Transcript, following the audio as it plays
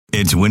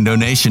It's Window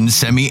Nation's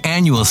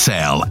semi-annual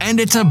sale, and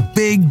it's a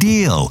big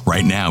deal.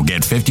 Right now,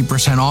 get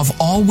 50% off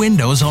all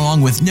windows along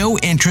with no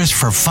interest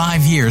for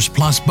 5 years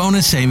plus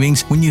bonus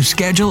savings when you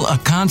schedule a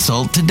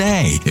consult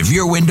today. If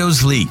your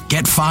windows leak,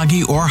 get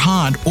foggy or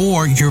hot,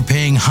 or you're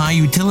paying high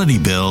utility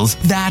bills,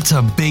 that's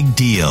a big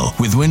deal.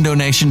 With Window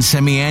Nation's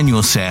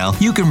semi-annual sale,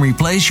 you can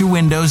replace your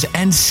windows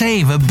and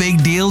save a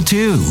big deal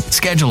too.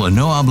 Schedule a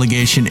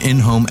no-obligation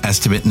in-home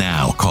estimate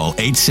now. Call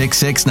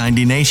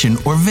 866-90-NATION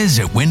or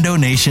visit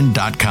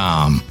windownation.com.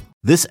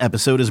 This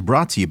episode is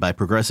brought to you by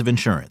Progressive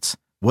Insurance.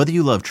 Whether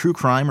you love true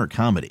crime or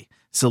comedy,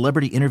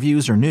 celebrity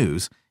interviews or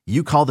news,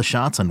 you call the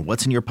shots on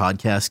what's in your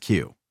podcast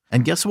queue.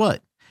 And guess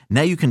what?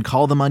 Now you can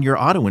call them on your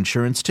auto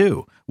insurance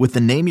too with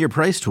the Name Your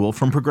Price tool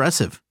from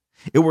Progressive.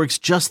 It works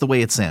just the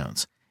way it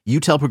sounds.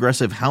 You tell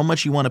Progressive how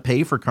much you want to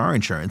pay for car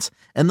insurance,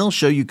 and they'll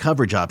show you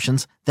coverage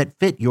options that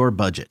fit your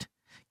budget.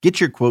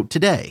 Get your quote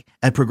today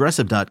at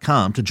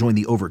Progressive.com to join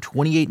the over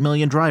 28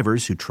 million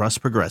drivers who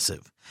trust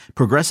Progressive.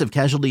 Progressive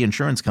Casualty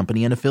Insurance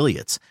Company and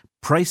Affiliates.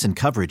 Price and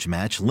coverage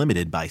match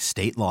limited by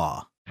state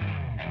law.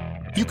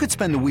 You could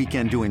spend the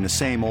weekend doing the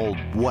same old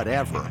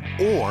whatever,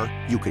 or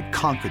you could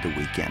conquer the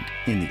weekend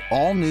in the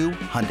all-new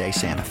Hyundai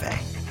Santa Fe.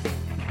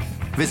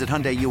 Visit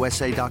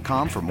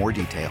HyundaiUSA.com for more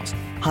details.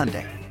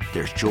 Hyundai,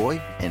 there's joy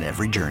in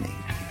every journey.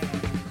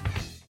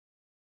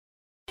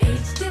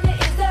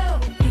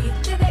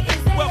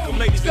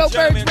 Go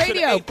Birds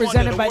Radio,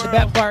 presented by the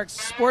BetParks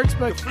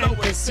Sportsbook and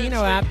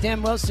Casino app.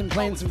 Dan Wilson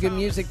playing some good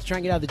music to try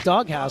and get out of the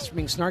doghouse for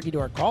being snarky to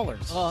our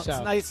callers. Well, it's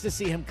nice to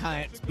see him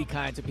be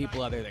kind to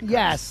people other than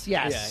Yes.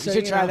 Yeah, So,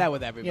 you should try that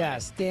with everybody.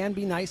 Yes, Dan,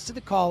 be nice to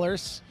the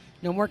callers.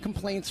 No more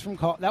complaints from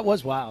call. That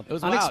was wild. It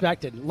was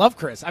unexpected. Wild. Love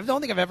Chris. I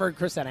don't think I've ever heard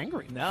Chris that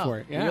angry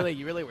before. Yeah.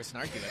 You really were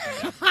snarky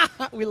with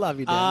him. We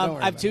love you, Dan.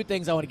 I have two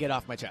things I want to get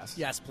off my chest.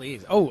 Yes,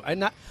 please. Oh,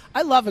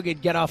 I love a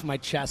good get off my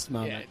chest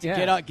moment.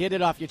 Yeah. Get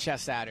it off your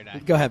chest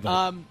Saturday. Go ahead,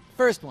 buddy.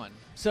 First one.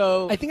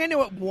 So I think I know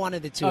what one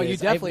of the two is. You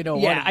definitely know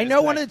one. Yeah, I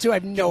know one of the two. I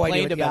have no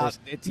idea what the about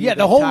other is. Yeah,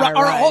 the whole ride.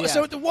 Yeah.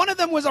 So one of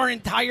them was our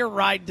entire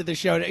ride to the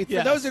show. For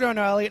Yes. those who don't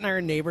know, Elliot and I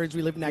are neighbors.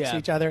 We live next to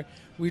each other.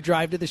 We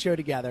drive to the show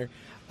together.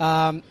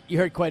 You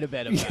heard quite a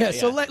bit about it. Yeah,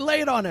 so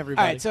lay it on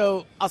everybody. All right,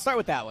 so I'll start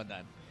with that one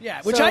then.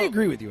 Yeah, which I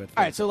agree with you with.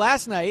 All right, so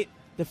last night,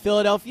 the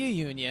Philadelphia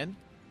Union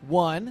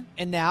won,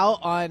 and now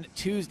on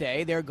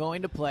Tuesday, they're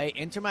going to play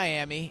Inter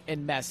Miami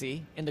and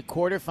Messi in the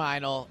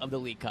quarterfinal of the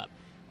League Cup.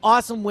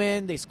 Awesome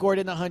win. They scored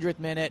in the 100th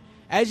minute.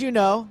 As you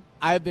know,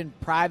 I've been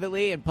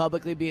privately and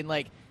publicly being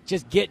like,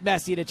 just get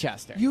Messi to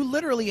Chester. You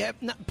literally have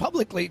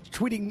publicly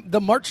tweeting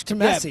the March to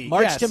Messi. Yeah,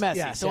 March to Messi.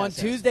 Yes, so on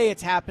Tuesday,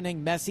 it's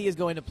happening. Messi is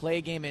going to play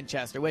a game in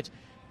Chester, which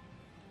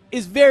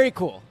is very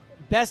cool.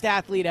 Best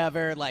athlete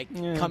ever,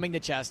 coming to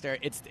Chester.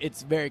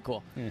 It's very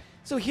cool. Yeah.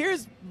 So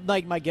here's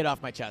my get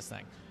off my chest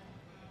thing.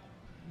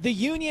 The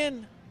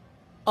Union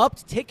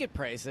upped ticket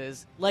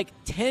prices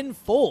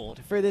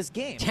tenfold for this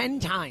game. 10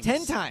 times.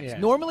 10 times. Yeah.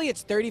 Normally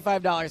it's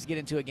 $35 to get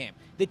into a game.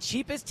 The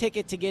cheapest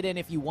ticket to get in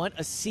if you want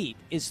a seat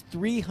is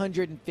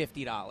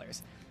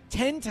 $350.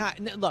 10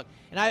 times. Look,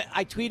 and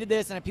I tweeted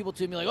this, and people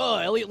tweeted me oh,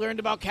 Elliot learned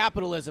about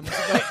capitalism.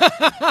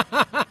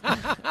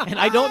 And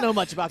I don't know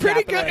much about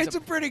capitalism. Good. It's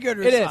a pretty good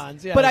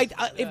response. It is. But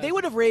if they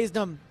would have raised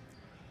them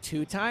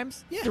 2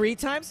 times, 3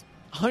 times,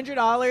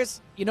 $100,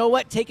 you know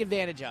what? Take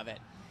advantage of it.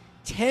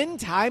 10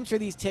 times for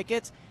these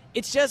tickets,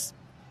 it's just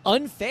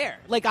unfair.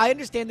 I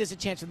understand there's a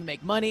chance for them to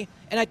make money,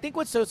 and I think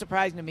what's so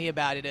surprising to me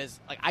about it is,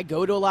 I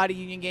go to a lot of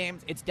Union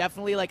games. It's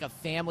definitely a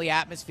family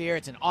atmosphere.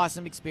 It's an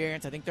awesome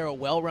experience. I think they're a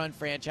well-run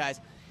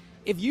franchise.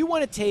 If you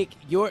want to take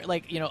your,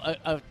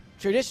 a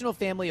traditional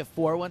family of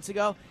 4 once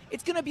ago,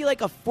 it's going to be a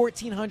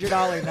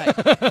 $1,400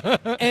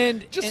 night.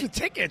 And the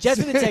tickets. Just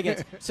for the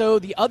tickets. So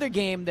the other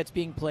game that's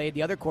being played,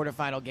 the other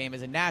quarterfinal game,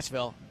 is in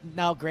Nashville.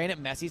 Now,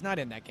 granted, Messi's not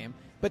in that game,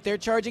 but they're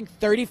charging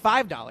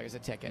 $35 a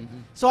ticket.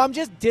 Mm-hmm. So I'm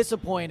just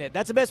disappointed.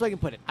 That's the best way I can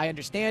put it. I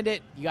understand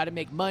it. You got to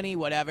make money,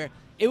 whatever.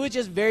 It was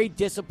just very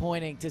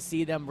disappointing to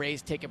see them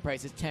raise ticket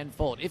prices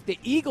tenfold. If the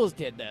Eagles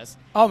did this,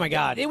 oh my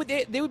God, they would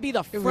be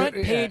the front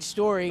page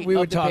story. We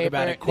would of the talk paper.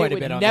 about it quite a bit.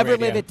 They would on never the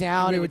radio. live it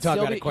down. We would talk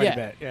about it quite a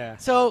bit. Yeah.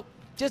 So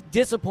just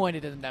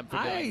disappointed in them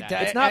for doing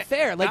that. It's not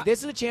fair.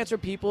 This is a chance for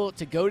people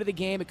to go to the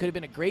game. It could have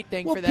been a great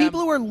thing for them. People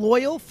who are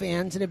loyal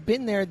fans and have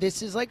been there,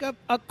 this is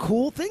a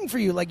cool thing for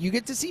you. You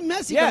get to see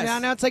Messi come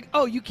down. Now it's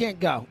you can't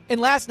go.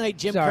 And last night,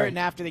 Jim Curtin,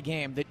 after the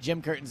game,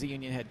 Jim Curtin's the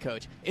Union head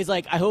coach, is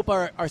I hope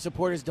our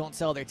supporters don't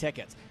sell their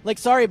tickets.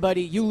 Sorry,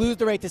 buddy, you lose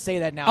the right to say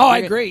that now. Oh, I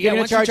agree. You're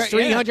going to charge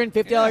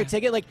 $350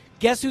 ticket.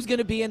 Guess who's going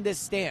to be in this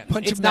stand?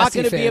 It's not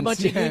going to be a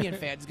bunch of Union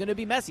fans. It's going to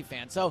be Messi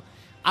fans. So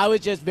I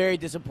was just very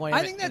disappointed.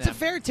 I think that's a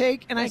fair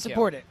take, and I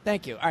support it.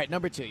 Thank you. All right,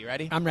 number 2. You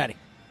ready? I'm ready.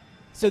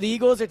 So the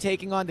Eagles are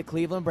taking on the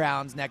Cleveland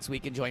Browns next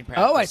week in joint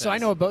practice. Oh, so I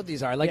know what both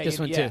these are. I like this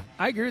one, too.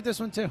 I agree with this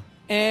one, too.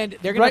 And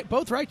they're going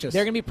both righteous.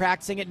 They're going to be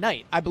practicing at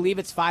night. I believe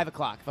it's 5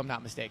 o'clock, if I'm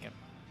not mistaken.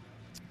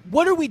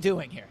 What are we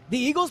doing here? The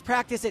Eagles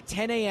practice at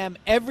 10 a.m.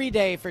 every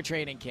day for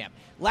training camp.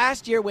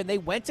 Last year, when they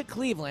went to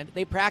Cleveland,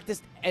 they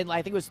practiced at,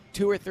 I think it was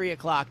 2 or 3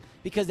 o'clock,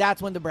 because that's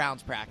when the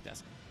Browns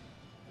practice.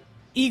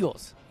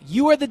 Eagles,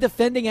 you are the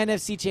defending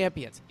NFC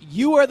champions.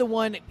 You are the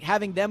one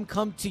having them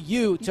come to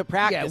you to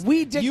practice. Yeah,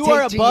 we dictate you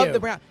are to above you. the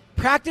Browns.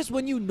 Practice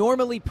when you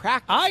normally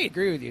practice. I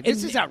agree with you.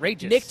 This is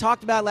outrageous. Nick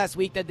talked about last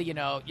week that you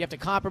have to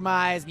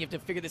compromise and you have to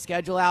figure the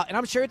schedule out, and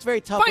I'm sure it's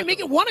very tough. Fine, make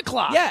it 1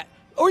 o'clock. Yeah.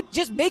 Or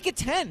just make it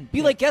 10.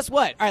 Be like, guess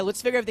what? All right,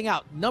 let's figure everything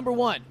out. Number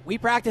one, we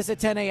practice at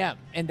 10 a.m.,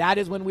 and that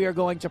is when we are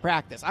going to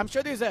practice. I'm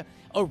sure there's a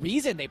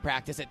reason they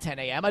practice at 10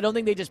 a.m. I don't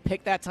think they just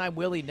pick that time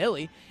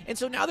willy-nilly. And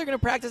so now they're going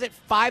to practice at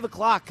 5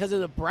 o'clock because of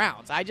the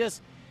Browns. I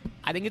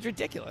think it's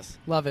ridiculous.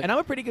 Love it. And I'm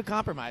a pretty good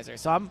compromiser,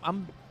 so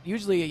I'm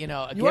usually, a You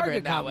are giver a good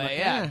in that way. compromiser.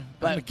 Yeah. Yeah.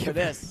 But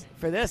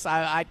for this,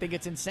 I think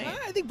it's insane.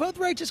 I think both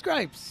righteous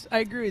gripes. I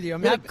agree with you.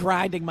 I'm not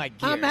grinding my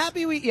gears. I'm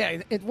happy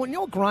when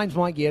what grinds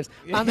my gears.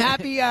 I'm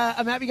happy.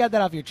 I'm happy you got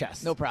that off your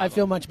chest. No problem. I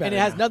feel much better. And it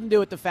has now. nothing to do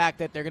with the fact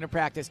that they're going to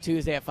practice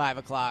Tuesday at 5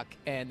 o'clock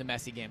and the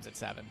Messi game's at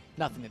 7.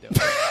 Nothing to do with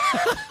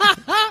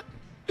it.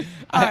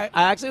 I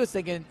actually was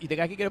thinking, you think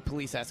I could get a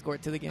police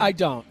escort to the game? I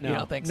don't. No. You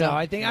don't think no, so?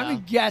 I think No. I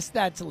would guess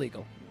that's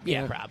illegal. Yeah,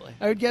 You know? probably.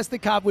 I would guess the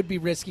cop would be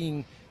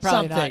risking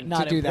Probably something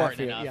not to do that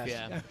for you. important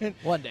enough, Yes.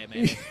 One day,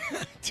 maybe.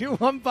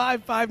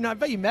 215-59.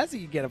 Bet you Messi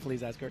could get a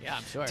police escort. Yeah,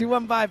 I'm sure.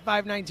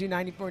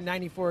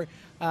 215-592-9494.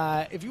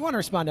 If you want to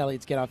respond to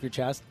Elliot's Get Off Your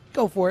Chest,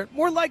 go for it.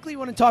 More likely you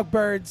want to talk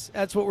birds.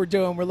 That's what we're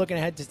doing. We're looking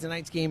ahead to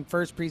tonight's game,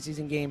 first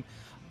preseason game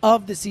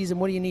of the season.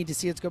 What do you need to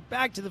see? Let's go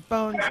back to the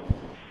phones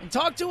and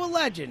talk to a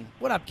legend.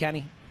 What up,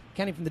 Kenny?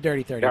 Kenny from the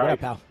Dirty 30. What up,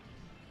 pal?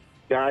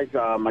 Guys,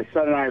 my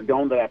son and I are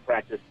going to that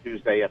practice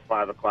Tuesday at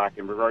 5 o'clock,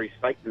 and we're very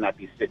psyched to not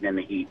be sitting in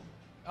the heat.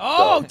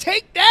 Oh,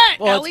 take that,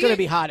 Well, Elliot. it's going to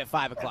be hot at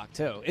 5 o'clock,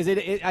 too. Is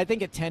it? I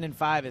think at 10 and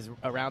 5 is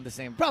around the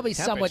same Probably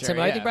somewhat temperature,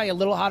 similar. I yeah. think probably a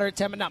little hotter at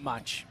 10, but not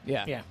much.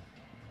 Yeah. Yeah.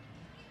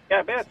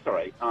 Yeah, but that's all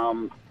right.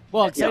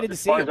 Well, excited to as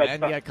see far you, as I man.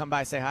 thought- You got to come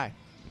by, say hi.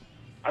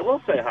 I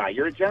will say hi.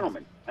 You're a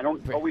gentleman. I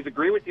don't always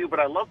agree with you, but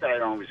I love that I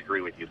don't always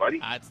agree with you,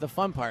 buddy. It's the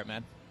fun part,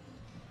 man.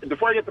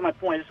 Before I get to my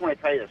point, I just want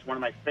to tell you this. One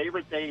of my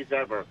favorite days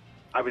ever,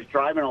 I was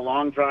driving a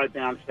long drive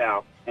down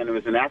south, and it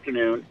was an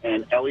afternoon,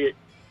 and Elliot,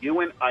 you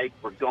and Ike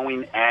were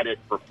going at it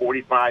for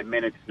 45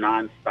 minutes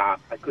nonstop.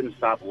 I couldn't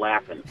stop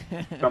laughing.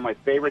 So my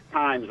favorite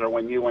times are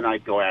when you and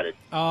Ike go at it.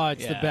 Oh,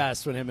 it's the Yeah.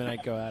 best when him and I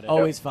go at it.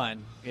 Always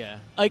fun. Yeah.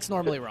 Ike's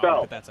normally wrong,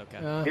 So- but that's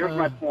okay. Here's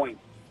my point.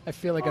 I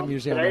feel like I'm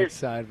usually on today's- Mike's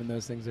side when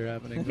those things are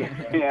happening.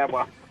 Yeah,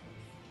 well,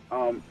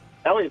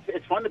 Elliot,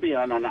 it's fun to be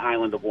on the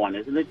island of one,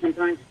 isn't it,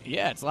 sometimes?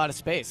 Yeah, it's a lot of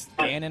space.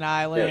 Gannon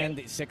Island,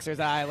 the Sixers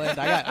Island.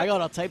 I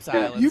got all types of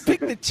islands. You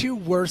picked the two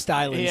worst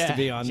islands yeah. to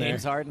be on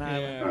James there. Harden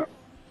Island. Yeah.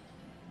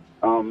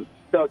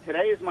 So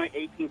today is my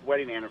 18th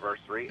wedding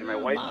anniversary, and my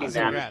wife came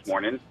down Congrats. this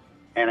morning,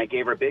 and I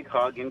gave her a big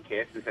hug and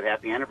kiss and said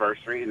happy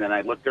anniversary, and then I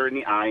looked her in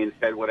the eye and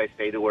said what I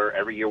say to her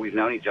every year we've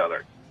known each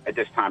other at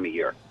this time of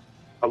year.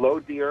 Hello,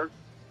 dear.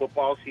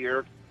 Football's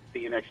here. See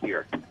you next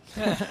year.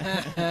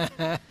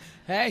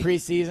 Hey,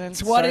 Preseason.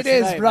 it's what it starts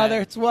is, tonight, brother.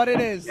 man. It's what it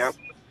is.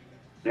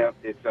 Yep.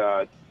 It's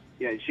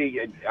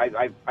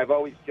I've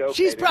always joked.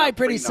 She's that, probably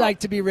pretty you know, psyched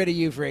to be rid of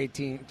you for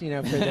 18, for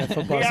the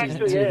football She season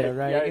actually too, is. though,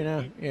 right? Yeah, You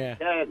know, yeah.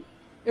 Yeah, It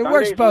Sundays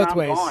works when both I'm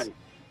ways. gone.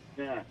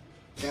 Yeah.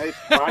 It's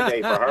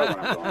Friday for her when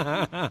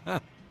I'm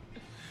gone.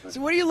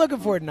 So what are you looking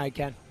for tonight,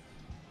 Ken?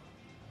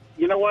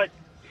 You know what?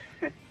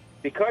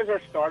 Because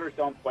our starters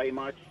don't play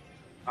much,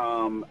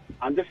 I'm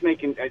just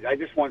making. I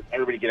just want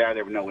everybody to get out of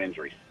there with no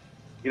injuries.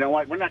 You know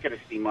what? We're not going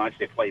to see much.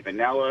 They play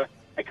vanilla.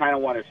 I kind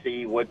of want to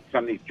see what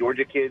some of these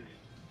Georgia kids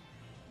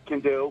can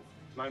do.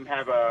 Let them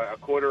have a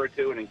quarter or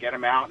two, and then get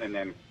them out, and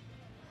then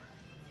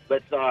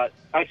let's.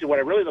 Actually, what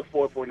I really look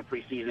forward for in the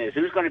preseason is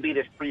who's going to be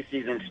this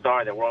preseason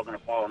star that we're all going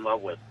to fall in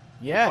love with.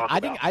 Yeah, talk I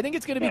about. think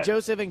it's going to be Yeah.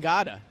 Joseph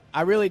Ngata.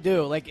 I really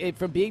do. Like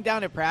from being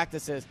down at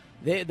practices,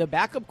 the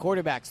backup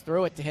quarterbacks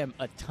throw it to him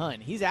a ton.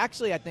 He's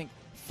actually, I think,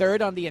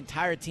 third on the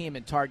entire team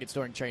in targets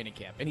during training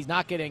camp, and he's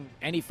not getting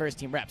any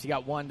first-team reps. He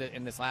got one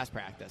in this last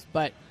practice.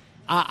 But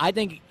I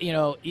think,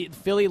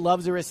 Philly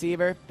loves a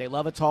receiver. They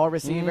love a tall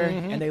receiver,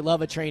 and they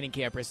love a training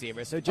camp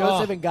receiver. So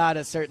Joseph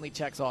Ngata certainly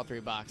checks all three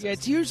boxes. Yeah,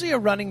 it's usually a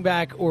running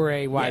back or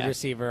a wide Yeah.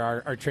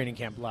 receiver. Our training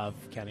camp love,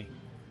 Kenny.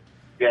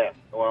 Yeah,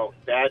 well,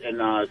 that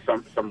and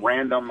some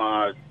random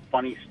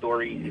funny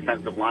story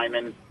defensive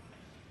lineman,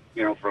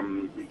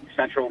 from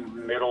Central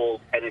Middle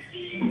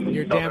Tennessee.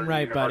 You're Southern damn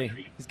right, buddy.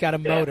 University. He's got a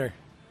motor.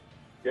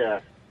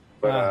 Yeah,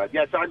 but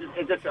So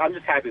I'm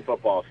just happy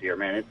football's here,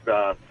 man.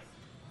 It's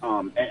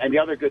and the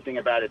other good thing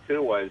about it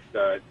too was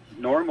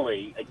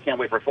normally I can't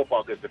wait for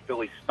football because the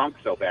Phillies stunk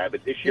so bad,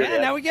 but this year Yeah,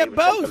 now we get it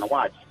was something both. to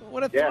watch.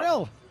 What a Yeah.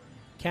 thrill.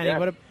 Kenny, Yeah.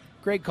 what a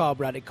great call,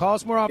 Brady. Call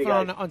us more often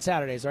guys. on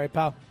Saturdays, all right,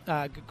 pal?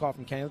 Good call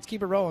from Kenny. Let's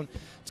keep it rolling.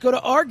 Let's go to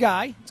our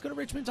guy. Let's go to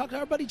Richmond and talk to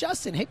our buddy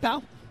Justin. Hey,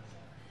 pal.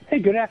 Hey,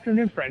 good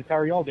afternoon, friends. How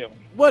are y'all doing?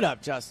 What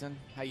up, Justin?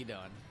 How you doing?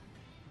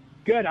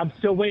 Good. I'm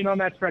still waiting on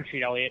that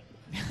spreadsheet, Elliot.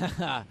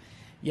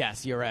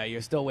 Yes, you're right.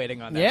 You're still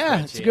waiting on that.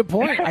 Yeah, it's a spreadsheet. good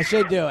point. I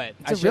should do it.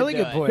 It's a really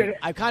good point.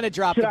 I've kind of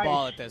dropped Should the I-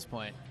 ball at this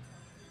point.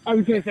 I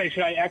was going to say,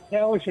 should I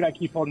exhale or should I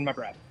keep holding my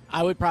breath?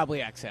 I would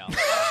probably exhale.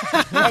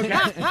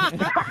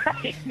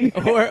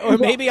 or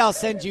maybe I'll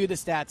send you the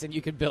stats and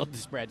you can build the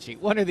spreadsheet.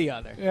 One or the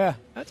other. Yeah,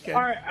 that's good.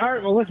 All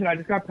right. Well, listen, I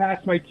just got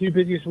past my 2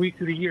 busiest weeks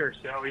of the year,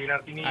 so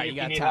if you need, you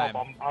got help,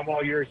 time. I'm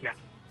all yours now.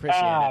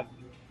 Appreciate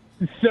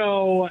it.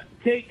 So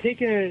take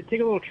a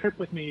little trip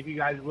with me, if you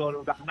guys will, to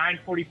about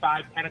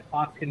 9:45, 10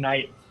 o'clock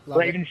tonight. Love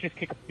Ravens just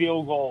kick a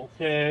field goal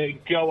to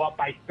go up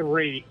by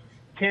 3.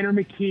 Tanner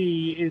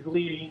McKee is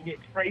leading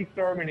Trey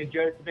Sermon and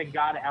Joseph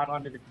Ngata out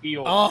onto the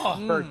field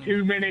for a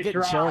 2-minute Getting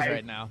drive chills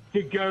right now.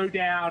 to go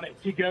down.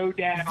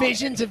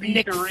 Visions and of beat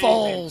Nick the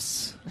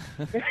Foles.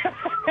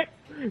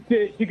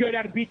 to go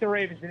down and beat the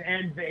Ravens and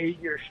end the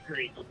 8-year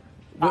streak.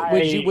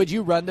 Would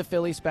you run the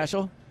Philly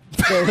special?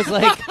 It was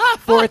like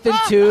 4th and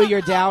 2,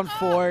 you're down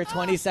 4,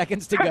 20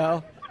 seconds to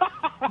go.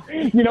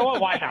 You know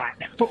what? Why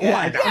not?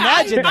 Why not?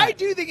 Imagine that. I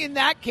do think in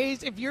that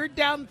case, if you're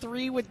down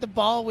 3 with the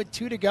ball with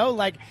 2 to go,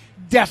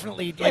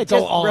 definitely go just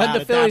all run out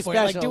the at Philly that point.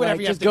 special. Do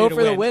whatever you have just to go do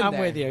for to the win. I'm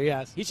there. with you.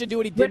 Yes. He should do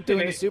what he didn't do in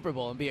the Listen, Super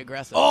Bowl and be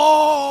aggressive.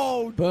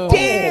 Oh, Boom.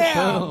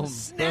 damn! Boom.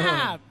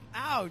 Snap!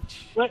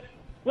 Ouch!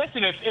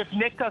 Listen, if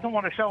Nick doesn't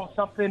want to show him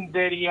something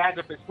that he has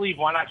up his sleeve,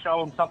 why not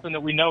show him something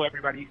that we know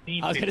everybody's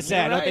seen? I was going to say,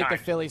 I don't think the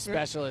Philly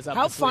special is up.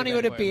 How the sleeve funny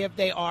would it be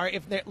anywhere.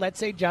 if they're, let's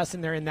say,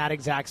 Justin, they're in that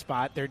exact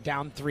spot, they're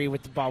down 3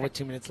 with the ball with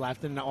 2 minutes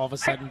left, and all of a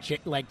sudden,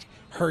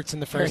 Hurts in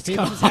the first team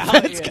comes out,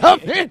 offense yeah. come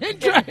in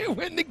and try and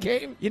win the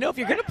game. You know, if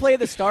you're going to play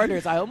the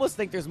starters, I almost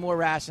think there's more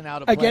rationale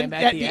to play Again,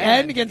 them at the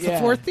end against the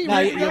fourth team, Now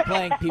right? you're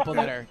playing people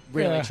that are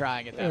really Yeah.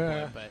 trying at that Yeah.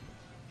 point, but.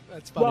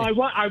 That's funny.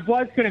 Well, I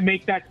was going to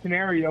make that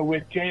scenario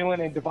with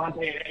Jalen and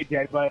Devontae and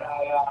AJ, but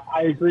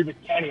I agree with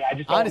Kenny. I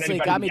just don't want Honestly,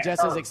 it anybody got to me get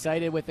just as hurt.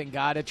 excited with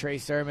Ngata, Trey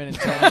Sermon, and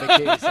Tanner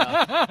McKee. So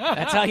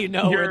that's how you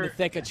know we're in the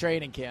thick of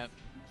training camp.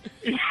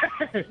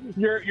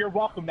 You're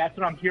welcome. That's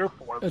what I'm here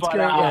for. That's but,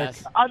 great work.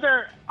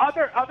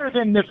 Other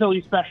than the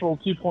Philly Special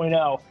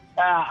 2.0,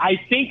 I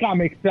think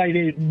I'm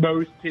excited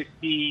most to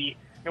see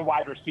the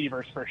wide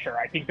receivers for sure.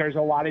 I think there's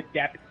a lot of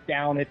depth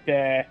down at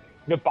the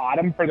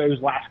bottom for those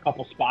last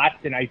couple spots,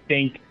 and I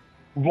think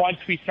once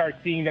we start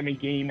seeing them in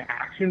game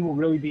action, we'll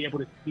really be able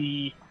to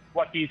see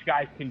what these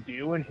guys can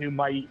do and who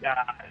might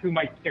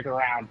stick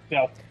around.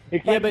 So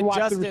excited but to watch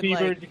Justin, the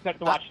receivers, excited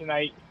to watch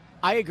tonight.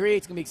 I agree.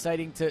 It's going to be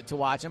exciting to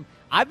watch them.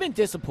 I've been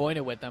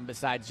disappointed with them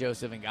besides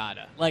Joseph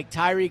Ngata. Like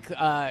Tyree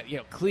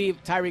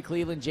Cleveland,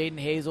 Jaden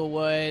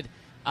Hazelwood.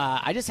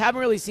 I just haven't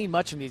really seen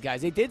much from these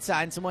guys. They did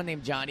sign someone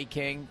named Johnny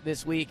King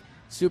this week.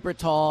 Super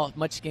tall,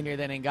 much skinnier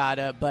than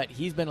Ngata, but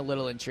he's been a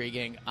little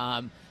intriguing.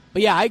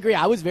 But, yeah, I agree.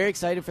 I was very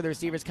excited for the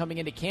receivers coming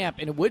into camp,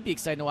 and it would be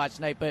exciting to watch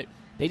tonight, but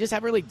they just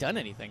haven't really done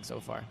anything so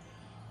far.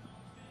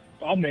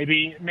 Well,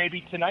 maybe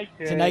tonight.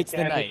 Tonight's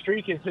the night. The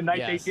streak is the night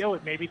Yes. they deal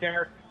with. Maybe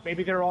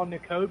they're all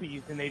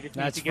Nakobe's and they just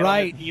need That's to get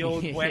right. on the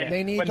field when,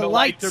 They need when the the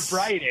lights lights. are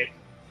brightest.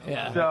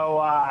 Yeah.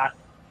 So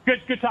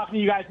good talking to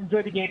you guys.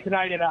 Enjoy the game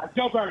tonight, and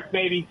go Birds,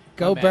 baby.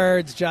 Go man.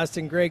 Birds,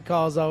 Justin. Great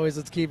call as always.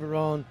 Let's keep it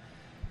rolling.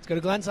 Let's go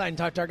to Glenside and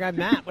talk to our guy,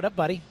 Matt. What up,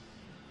 buddy?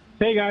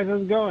 Hey, guys,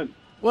 how's it going?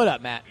 What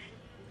up, Matt?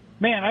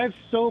 Man, I have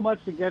so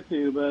much to get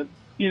to, but,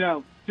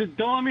 just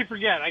don't let me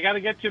forget. I got to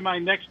get to my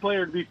next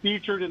player to be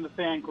featured in the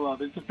fan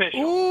club. It's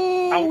official.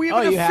 Ooh, we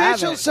have you an have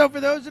official. it. So for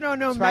those who don't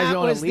know, Surprised you Matt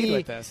don't wanna was lead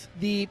with this.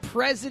 the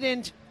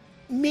president,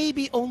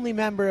 maybe only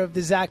member of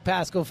the Zach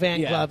Pascal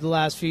fan Yeah. club the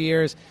last few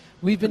years.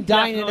 We've been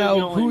dying to Definitely the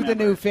know only who the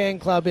member. new fan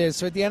club is.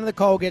 So at the end of the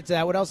call, we'll get to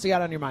that. What else you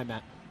got on your mind,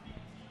 Matt?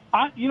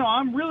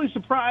 I'm really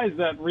surprised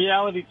that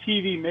reality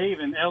TV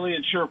maven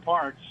Elliot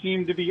Shore-Park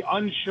seemed to be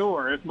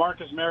unsure if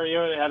Marcus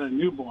Mariota had a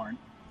newborn.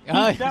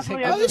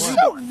 definitely has Oh, this is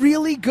a a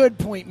really good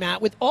point,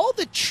 Matt. With all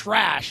the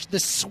trash, the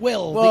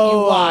swill that Whoa, you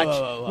whoa, watch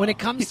whoa. when it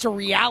comes to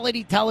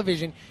reality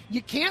television,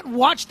 you can't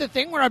watch the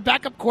thing where our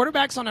backup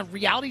quarterback's on a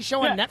reality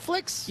show on Yeah.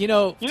 Netflix. You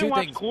know, You two didn't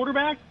watch things.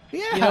 quarterback?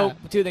 Yeah.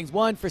 Two things.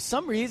 One, for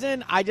some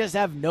reason, I just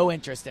have no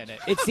interest in it.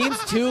 It seems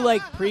too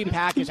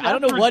prepackaged. I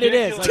don't know what it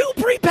is. Ridiculous.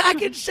 Too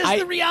prepackaged, just I-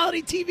 the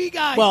reality TV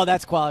guy. Well,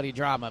 that's quality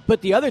drama. But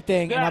the other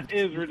thing, That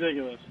is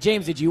ridiculous.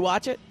 James, did you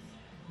watch it?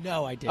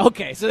 no, I didn't.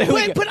 Okay, so there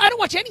we go. But I don't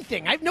watch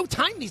anything. I have no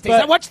time these days.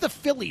 But- I watch the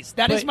Phillies.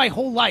 That is but my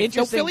whole life. No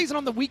interesting- Phillies, and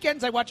on the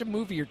weekends I watch a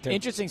movie or two.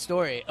 Interesting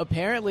story.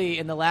 Apparently,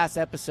 in the last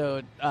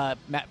episode,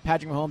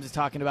 Patrick Mahomes is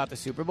talking about the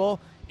Super Bowl,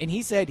 and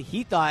he said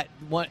he thought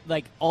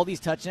all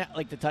these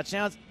the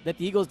touchdowns, that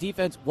the Eagles'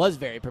 defense was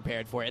very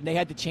prepared for it, and they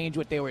had to change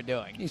what they were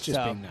doing. He's just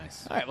So- being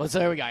nice. All right, well, so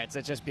there we go. It's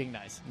just being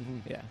nice.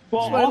 Yeah.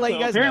 Well, Just wanted to also, let you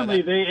guys know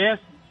apparently that.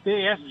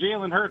 they asked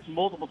Jalen Hurts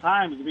multiple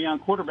times to be on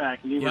quarterback,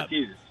 and he Yep.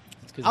 refused.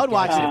 I would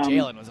watch it if Um,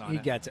 Jalen was on He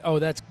it. gets it. Oh,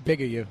 that's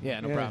big of you. Yeah,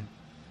 no problem.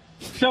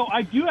 So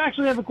I do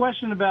actually have a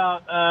question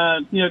about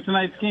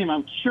tonight's game.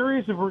 I'm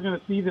curious if we're going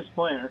to see this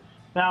player.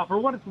 Now, for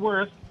what it's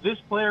worth, this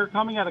player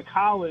coming out of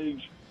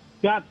college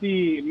got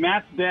the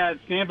Matt's dad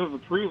stamp of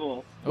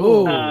approval.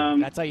 Ooh, Um,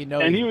 that's how you know.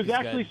 and he was he's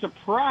actually good.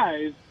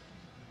 surprised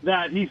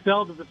that he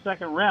fell to the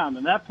second round.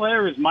 And that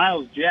player is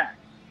Miles Jack.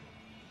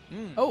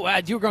 Oh,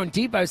 you were going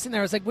deep. I was sitting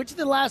there. I was like, which of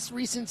the last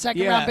recent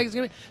second Yeah. round picks?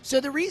 Gonna be? So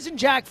the reason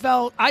Jack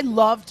fell, I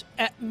loved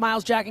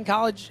Miles Jack in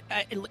college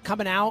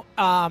coming out.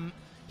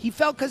 he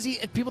felt because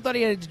people thought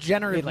he had a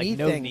degenerative knee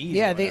thing.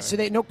 Yeah, they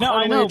no. No,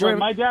 I know, but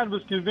my my dad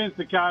was convinced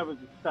the guy was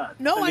a stud.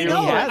 No, I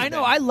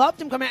know. I loved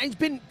him coming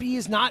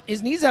out.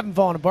 His knees haven't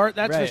fallen apart,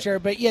 that's for sure.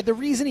 But yeah, the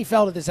reason he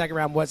fell to the second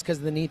round was because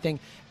of the knee thing.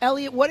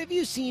 Elliot, what have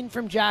you seen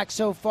from Jack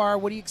so far?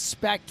 What do you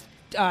expect?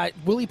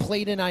 Will he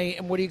play tonight,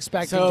 and what do you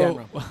expect in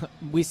general?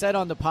 We said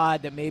on the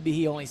pod that maybe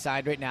he only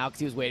signed right now because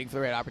he was waiting for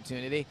the right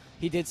opportunity.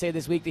 He did say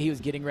this week that he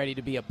was getting ready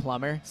to be a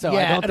plumber. So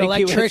I don't an think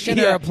electrician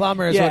or a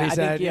plumber is what he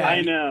said.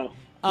 I know.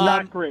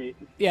 Not great.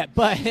 Yeah,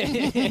 but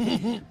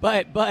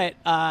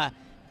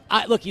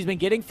look, he's been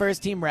getting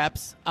first-team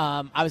reps.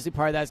 Obviously,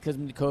 part of that is because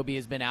Nakobe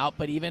has been out.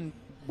 But even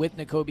with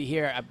Nakobe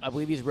here, I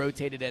believe he's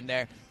rotated in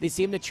there. They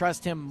seem to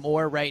trust him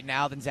more right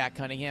now than Zach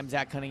Cunningham.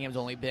 Zach Cunningham's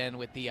only been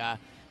with the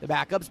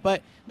backups.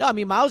 But, no, I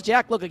mean, Miles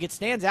Jack, look, it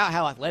stands out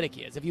how athletic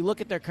he is. If you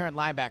look at their current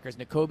linebackers,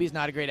 Nakobe's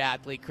not a great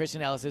athlete.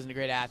 Christian Ellis isn't a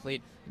great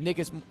athlete.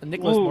 Nicholas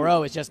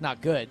Moreau is just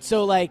not good.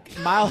 So, like,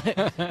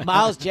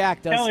 Miles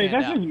Jack does Ellie,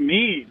 stand that's out. just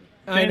mean.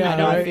 I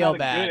know. I feel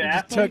bad. You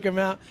just took him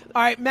out.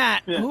 All right,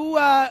 Matt,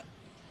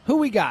 who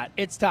we got?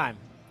 It's time.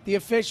 The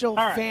official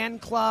fan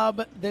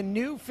club, the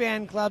new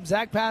fan club,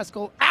 Zach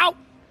Pascal, out.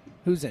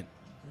 Who's in?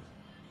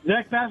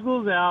 Zach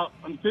Pascal is out.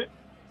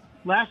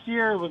 Last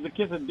year was a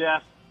kiss of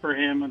death for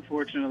him,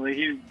 unfortunately.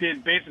 He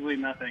did basically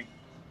nothing.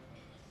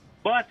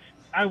 But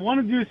I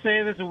wanted to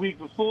say this a week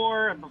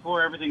before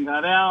everything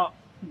got out,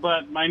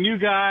 but my new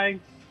guy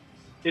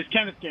is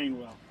Kenneth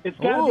Gainwell. It's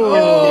got to be Kenneth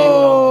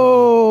Gainwell.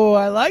 Oh,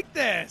 I like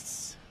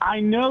this.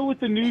 I know with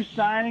the new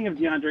signing of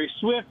DeAndre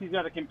Swift, he's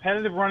got a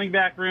competitive running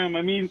back room.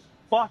 I mean,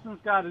 Boston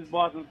Scott is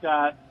Boston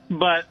Scott,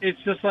 but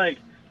it's just like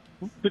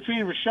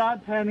between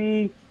Rashad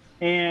Penny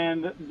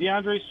and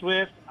DeAndre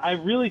Swift, I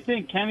really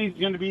think Kenny's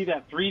going to be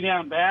that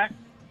three-down back,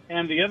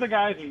 and the other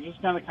guys are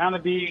just going to kind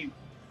of be,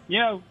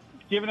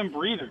 giving him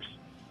breathers.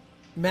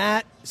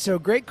 Matt, so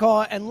great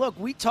call. And look,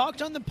 we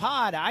talked on the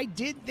pod. I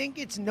did think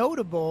it's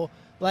notable,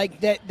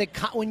 like that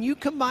when you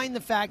combine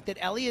the fact that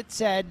Elliott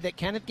said that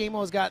Kenneth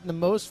Gainwell has gotten the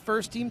most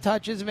first-team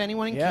touches of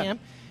anyone in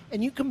camp,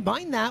 and you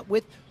combine that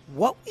with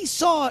what we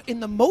saw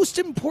in the most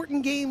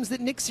important games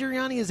that Nick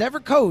Sirianni has ever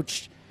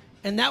coached,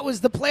 and that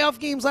was the playoff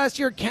games last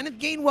year. Kenneth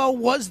Gainwell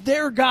was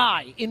their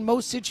guy in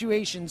most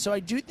situations. So I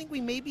do think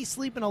we may be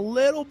sleeping a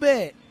little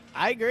bit.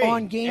 I agree.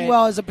 On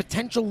Gainwell as a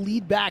potential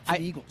lead back for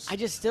the Eagles. I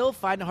just still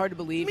find it hard to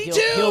believe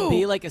he'll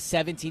be like a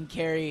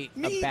 17-carry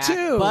back.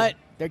 Too. But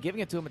they're giving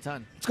it to him a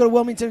ton. Let's go to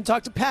Wilmington and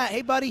talk to Pat.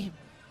 Hey, buddy.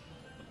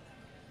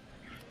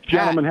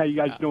 Gentlemen, how you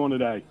guys doing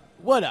today?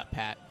 What up,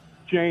 Pat?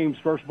 James,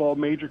 first of all,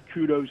 major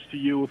kudos to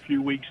you. A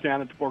few weeks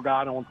down at the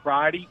Borgata on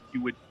Friday,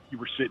 you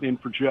were sitting in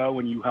for Joe,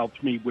 and you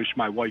helped me wish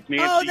my wife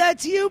Nancy. Oh,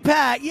 that's you,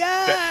 Pat.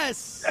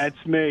 Yes.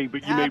 That's me.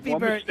 But you made one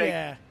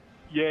mistake.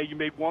 Yeah, you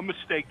made one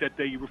mistake that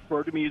day. You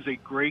referred to me as a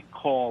great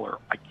caller.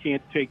 I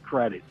can't take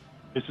credit.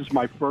 This is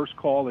my first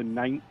call in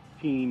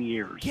 19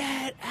 years.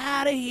 Get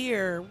out of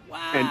here.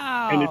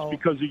 Wow. And it's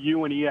because of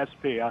you and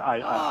ESP. I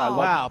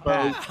love you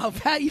both. Wow,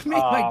 Pat, you made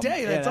my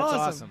day. That's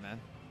awesome, man.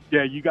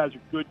 Yeah, you guys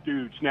are good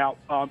dudes. Now,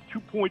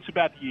 2 points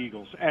about the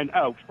Eagles. And,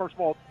 first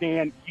of all,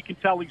 Dan, you can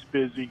tell he's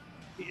busy.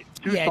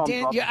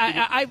 Dan,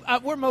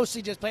 we're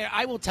mostly just playing.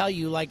 I will tell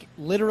you, like,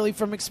 literally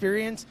from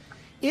experience,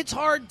 it's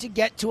hard to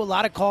get to a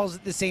lot of calls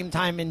at the same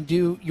time and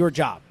do your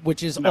job,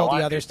 which is all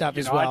the other stuff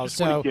as well.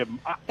 So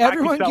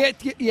everyone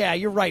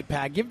you're right,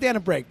 Pat. Give Dan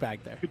a break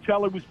back there. You could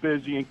tell he was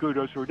busy, and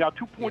kudos for it. Now,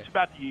 2 points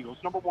about the Eagles.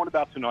 Number one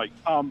about tonight.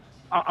 I'm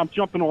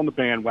jumping on the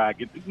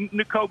bandwagon.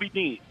 Nakobe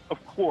Dean,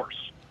 of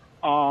course.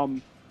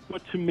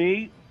 But to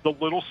me, the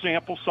little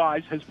sample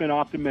size has been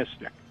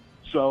optimistic.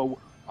 So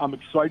I'm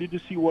excited to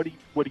see what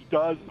he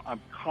does.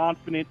 I'm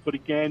confident, but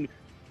again,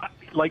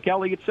 like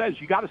Elliot says,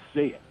 you got to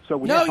see it. So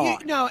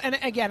and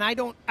again, I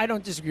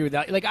don't disagree with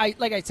that. Like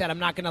I said, I'm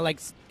not gonna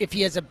if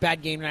he has a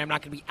bad game, I'm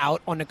not gonna be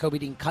out on Nakobe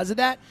Dean because of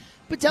that.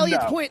 But to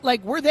Elliot's point,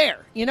 like, we're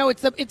there.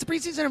 It's the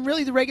preseason and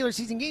really the regular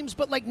season games.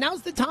 But like,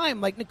 now's the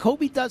time. Like,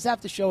 Nakobe does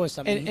have to show us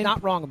something. He's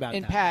not wrong about that.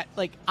 And Pat,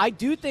 like, I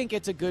do think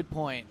it's a good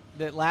point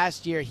that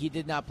last year he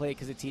did not play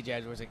because of T.J.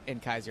 Edwards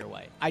and Kaiser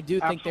White. I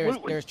do think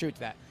there's truth to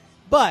that.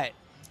 But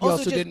he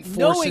also didn't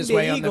force his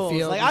way on the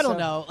field. Like, I don't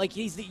know. Like,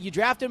 you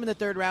draft him in the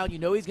third round. You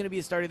know he's going to be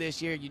a starter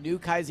this year. You knew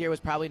Kaiser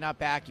was probably not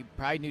back. You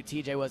probably knew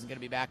TJ wasn't going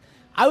to be back.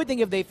 I would think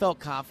if they felt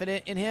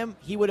confident in him,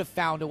 he would have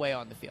found a way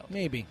on the field.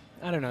 Maybe.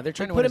 I don't know. They're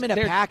trying to put him in a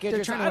package.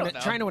 They're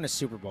trying to win a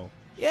Super Bowl.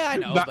 Yeah, I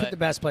know. Put the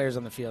best players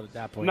on the field at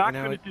that point. Not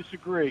going to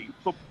disagree.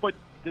 But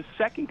the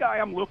second guy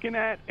I'm looking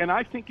at, and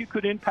I think it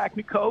could impact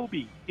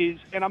Nakobe,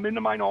 and I'm in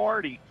the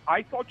minority,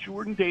 I thought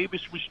Jordan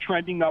Davis was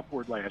trending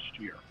upward last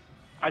year.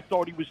 I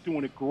thought he was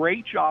doing a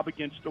great job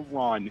against the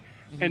run.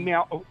 Mm-hmm. And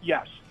now,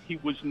 yes, he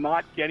was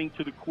not getting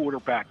to the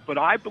quarterback. But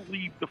I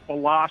believe the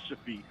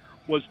philosophy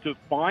was to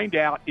find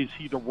out, is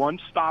he the run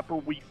stopper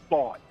we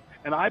thought?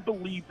 And I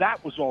believe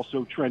that was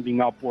also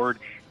trending upward.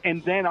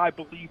 And then I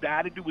believe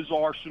added to his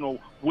arsenal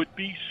would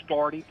be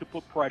starting to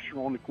put pressure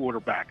on the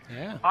quarterback.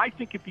 Yeah. I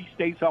think if he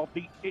stays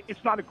healthy,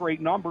 it's not a great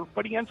number,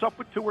 but he ends up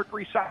with 2 or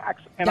 3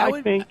 sacks. And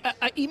I think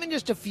even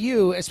just a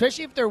few,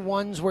 especially if they're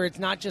ones where it's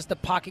not just the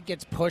pocket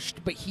gets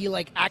pushed, but he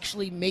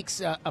actually makes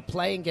a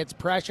play and gets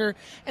pressure.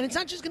 And it's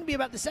not just going to be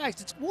about the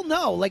sacks. It's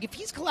if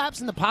he's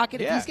collapsing the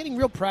pocket, if he's getting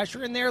real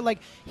pressure in there,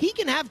 he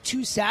can have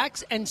 2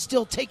 sacks and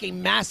still take a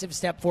massive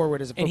step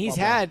forward as a football And he's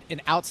player. had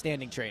an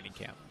outstanding training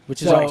camp.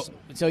 Which is awesome.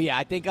 So, yeah,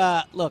 I think,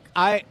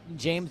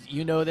 James,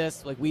 you know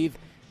this. We've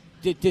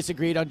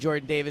disagreed on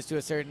Jordan Davis to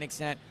a certain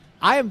extent.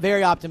 I am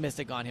very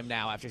optimistic on him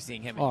now after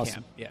seeing him in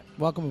camp. Yeah.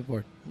 Welcome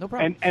aboard. No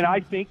problem. And I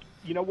think,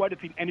 you know what,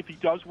 if he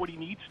does what he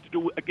needs to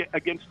do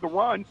against the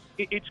run,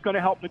 it's going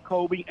to help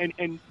Nakobe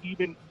and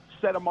even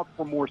set him up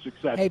for more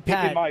success, hey,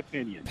 Pat, in my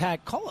opinion.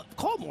 Pat, call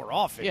more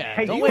often. Yeah,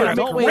 Hey, don't you wait, are a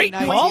don't great wait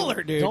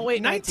caller, dude. Don't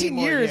wait 19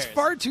 more years,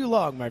 far too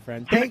long, my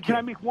friend. Thank Can you.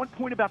 I make one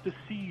point about the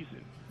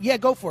season? Yeah,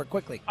 go for it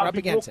quickly. We're I'll up be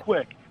against real it.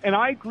 quick. And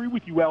I agree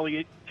with you,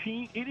 Elliot.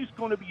 It is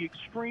going to be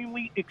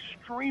extremely,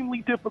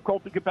 extremely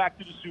difficult to get back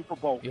to the Super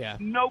Bowl. Yeah.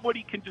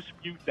 Nobody can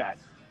dispute that.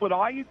 But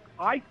I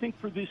think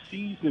for this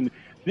season,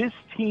 this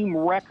team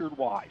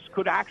record-wise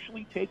could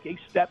actually take a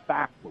step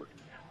backward.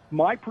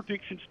 My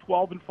prediction's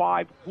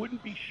 12-5.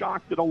 Wouldn't be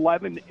shocked at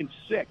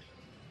 11-6.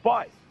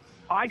 But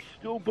I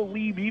still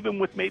believe, even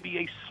with maybe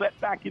a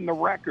setback in the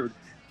record,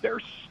 there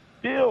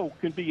still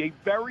can be a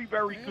very,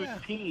 very good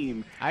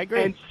team. I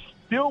agree. And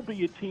still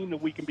be a team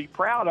that we can be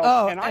proud of.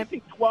 Oh, and I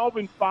think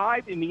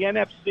 12-5 in the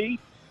NFC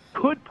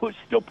could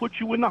still put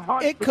you in the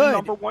hunt It for could. the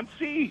number 1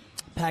 seed.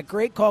 Pat,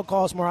 great call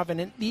us more often.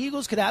 And the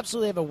Eagles could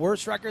absolutely have a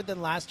worse record than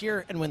last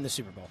year and win the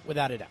Super Bowl,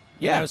 without a doubt.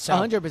 Yeah, so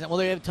 100%. Well,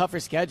 they have a tougher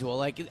schedule.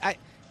 I don't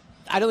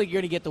think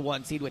you're going to get the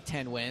 1 seed with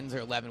 10 wins or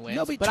 11 wins.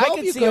 No, but I 12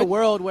 can you see a could.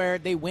 world where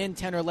they win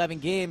 10 or 11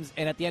 games,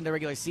 and at the end of the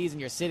regular season,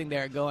 you're sitting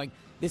there going,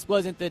 this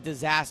wasn't the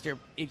disaster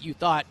if you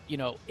thought,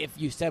 if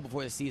you said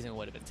before the season it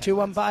would have been 10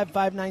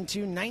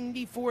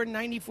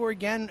 215-592-9494.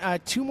 Again,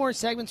 2 more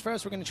segments for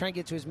us. We're going to try and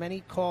get to as many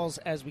calls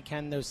as we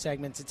can in those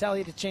segments. It's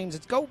Elliot, it's James,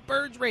 it's Go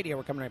Birds Radio.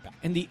 We're coming right back.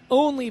 And the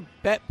only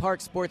Bet Park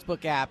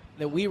Sportsbook app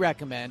that we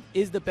recommend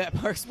is the Bet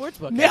Park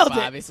Sportsbook Nailed app,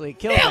 it. obviously.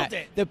 Killed Nailed that.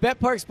 it. The Bet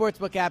Park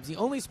Sportsbook app is the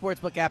only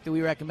sportsbook app that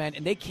we recommend,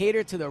 and they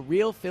cater to the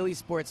real Philly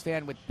sports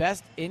fan with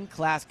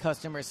best-in-class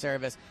customer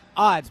service.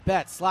 Odds,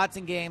 bets, slots,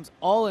 and games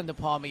all in the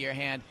palm of your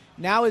hand.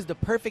 Now is the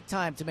perfect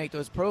time to make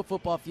those pro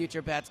football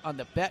future bets on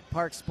the Bet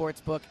Park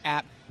Sportsbook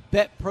app.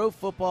 Bet pro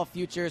football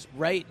futures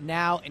right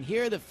now, and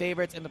here are the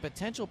favorites and the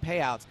potential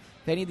payouts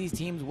if any of these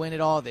teams win it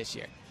all this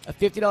year. A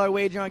 $50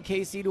 wager on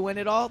KC to win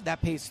it all,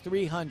 that pays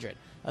 $300.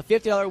 A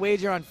 $50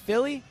 wager on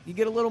Philly, you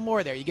get a little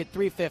more there. You get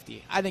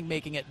 $350. I think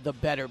making it the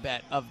better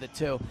bet of the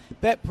two.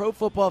 Bet pro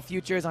football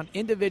futures on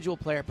individual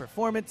player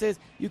performances.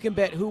 You can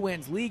bet who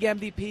wins league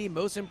MVP,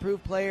 most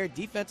improved player,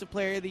 defensive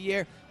player of the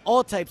year.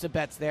 All types of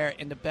bets there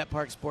in the Bet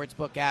Park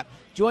Sportsbook app.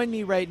 Join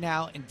me right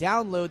now and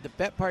download the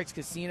Bet Parks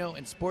Casino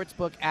and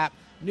Sportsbook app.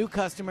 New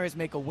customers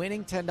make a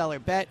winning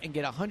 $10 bet and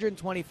get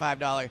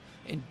 $125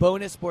 in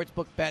bonus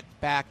sportsbook bet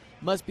back.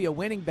 Must be a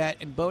winning bet,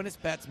 and bonus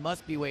bets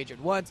must be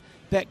wagered once.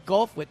 Bet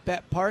golf with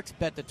Bet Parks.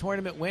 Bet the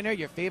tournament winner,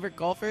 your favorite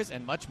golfers,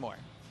 and much more.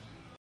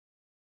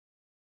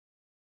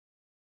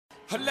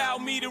 Allow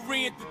me to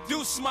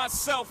reintroduce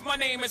myself. My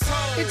name is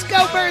Ho. It's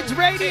Go Birds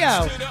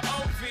Radio.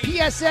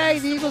 PSA,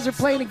 the Eagles are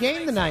playing a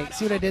game tonight.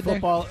 See what I did there?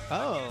 Football.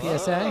 Oh,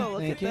 PSA.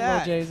 look Thank at you,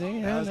 that. little Jay-Z.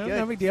 Yeah, That was good.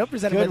 no big deal.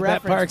 Presented Good by the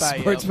Bet Park reference by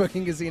you. Sportsbook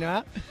and Casino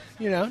app.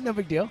 No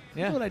big deal.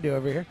 Yeah. That's what I do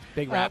over here.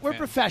 Big rap We're fan.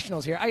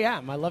 professionals here. I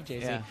am. I love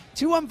Jay-Z. Yeah.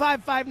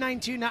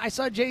 215-592. I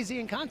saw Jay-Z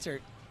in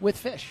concert with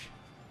Fish.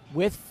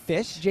 With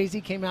Fish? Jay-Z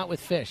came out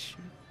with Fish.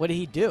 What did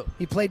he do?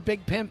 He played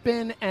Big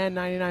Pimpin' and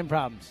 99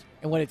 Problems.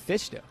 And what did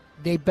Fish do?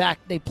 They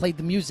played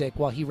the music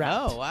while he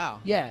rapped. Oh, wow.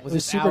 Yeah, Was it was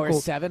it super hour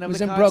cool. 7 It of was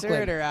the in concert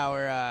Brooklyn. or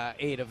hour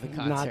 8 of the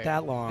concert? Not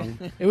that long.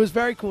 It was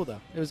very cool,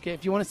 though. It was.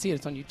 If you want to see it,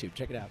 it's on YouTube.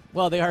 Check it out.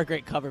 Well, they are a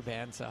great cover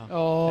band, so.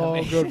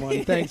 Oh, good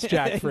one. Thanks,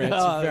 Jack Fritz.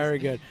 No, Very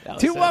good. that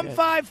was so good.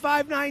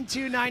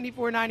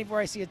 215-592-9494.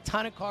 I see a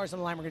ton of cars on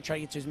the line. We're going to try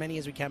to get to as many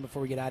as we can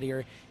before we get out of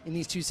here in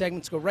these 2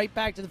 segments. Go right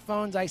back to the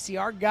phones. I see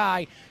our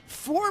guy,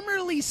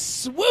 formerly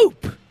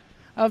Swoop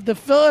of the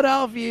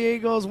Philadelphia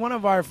Eagles, one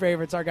of our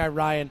favorites, our guy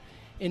Ryan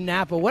in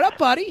Napa. What up,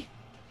 buddy?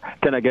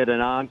 Can I get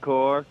an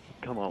encore?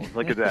 Come on,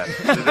 look at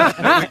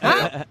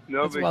that.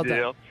 No That's big well deal.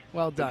 done.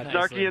 Well done.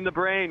 Snarky in the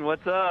brain,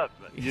 what's up?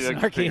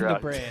 Snarky in the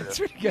brain. That's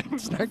pretty good.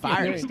 Snarky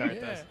Fire in to the start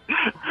brain. this.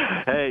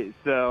 Hey,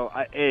 so,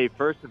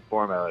 first and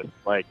foremost,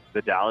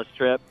 the Dallas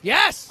trip,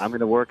 Yes. I'm going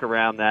to work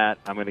around that.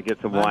 I'm going to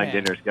get some My wine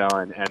man. dinners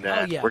going, and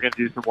then yeah. we're going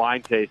to do some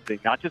wine tasting.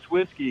 Not just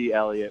whiskey,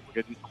 Elliot. We're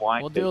going to do some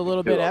wine We'll tasting, do a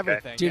little too, bit of okay?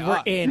 everything. Dude, Yeah.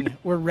 we're in.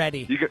 We're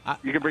ready. You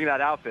can bring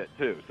that outfit,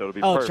 too, so it'll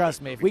be Oh, perfect.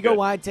 trust me. If It'll we be go good.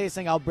 wine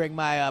tasting, I'll bring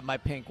my my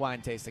pink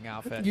wine tasting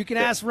outfit. You can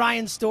ask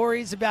Ryan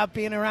stories about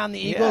being around the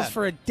Eagles Yeah.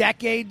 for a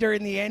decade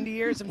during the end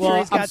years. I'm Well, sure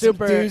he's got I'm some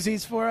super-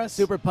 doozies for us.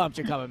 Super pumped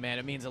you're coming, man.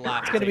 It means a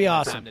lot. It's gonna be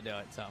awesome. Time to do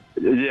it. So.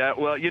 Yeah,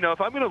 well, if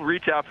I'm going to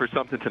reach out for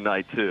something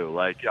tonight, too,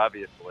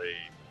 obviously,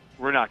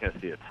 we're not going to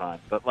see a ton.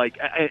 But,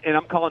 and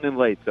I'm calling in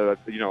late, so,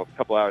 a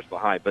couple hours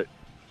behind. But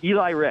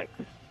Eli Ricks.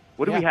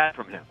 What do we Yeah. have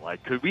from him?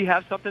 Like, could we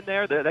have something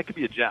there? That could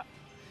be a gem.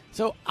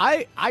 So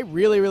I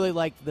really, really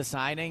liked the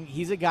signing.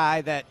 He's a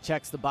guy that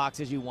checks the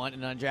boxes you want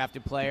in an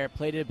undrafted player.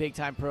 Played in a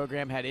big-time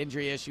program, had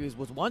injury issues,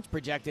 was once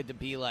projected to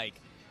be like,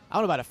 I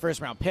don't know about a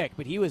first-round pick,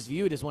 but he was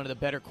viewed as one of the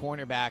better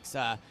cornerbacks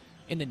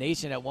in the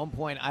nation at one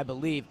point, I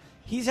believe.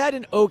 He's had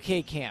an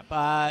okay camp.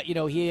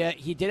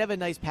 He did have a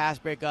nice pass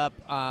breakup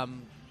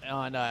on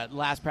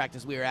last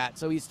practice we were at,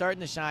 so he's starting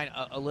to shine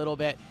a little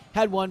bit.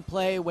 Had one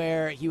play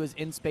where he was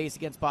in space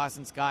against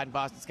Boston Scott, and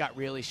Boston Scott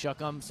really shook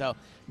him, so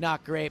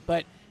not great.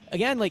 But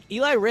again, like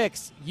Eli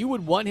Ricks, you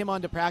would want him on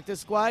the practice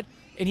squad,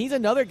 and he's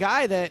another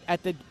guy that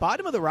at the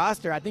bottom of the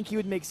roster, I think he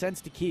would make sense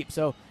to keep.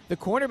 So the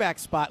cornerback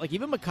spot, like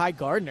even Mekhi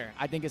Gardner,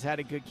 I think has had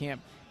a good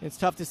camp. It's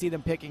tough to see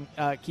them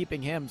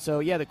keeping him. So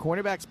yeah, the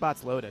cornerback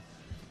spot's loaded.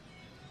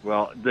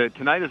 Well,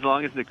 tonight, as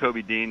long as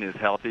Nakobe Dean is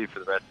healthy for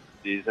the rest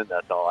of the season,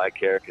 that's all I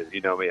care, because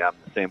you know me, I'm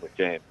the same with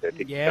James. I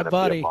think Yeah, he's gonna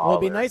buddy. Be a Well,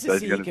 it'd be baller. nice So to he's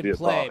see he gonna be can a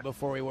play baller.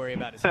 before we worry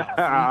about his health.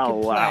 Oh,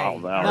 wow.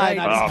 Right,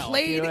 Wow. not his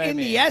Played You know what I in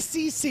mean? the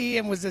SEC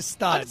and was a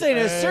stud. I'm saying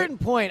at a certain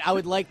point, I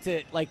would like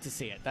to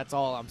see it. That's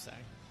all I'm saying.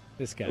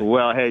 This guy.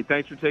 Well, hey,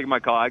 thanks for taking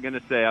my call. I'm going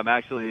to say I'm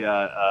actually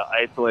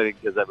isolating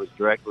because I was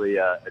directly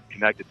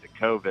connected to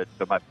COVID.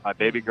 So my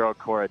baby girl,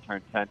 Cora,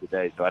 turned 10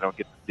 today, so I don't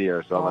get to see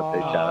her. So I'm going to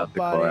say shout out to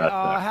buddy.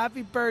 Cora.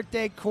 Happy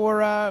birthday,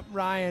 Cora.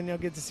 Ryan, you'll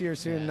get to see her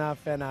soon enough,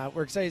 and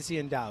we're excited to see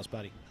you in Dallas,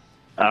 buddy.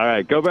 All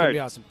right, go It's gonna Birds. be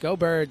awesome. Go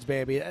Birds,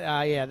 baby.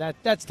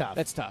 That's tough.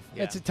 That's tough.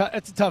 Yeah. It's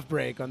a tough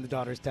break on the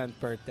daughter's 10th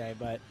birthday,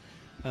 but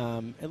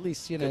at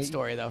least you know. Good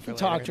story, though, You for can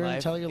talk later to her in and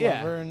life. tell you Yeah,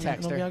 love her and text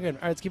it'll be her. all good.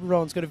 All right, let's keep it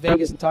rolling. Let's go to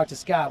Vegas and talk to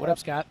Scott. What up,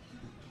 Scott?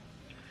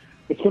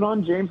 What's going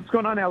on, James? What's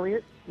going on,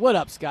 Elliot? What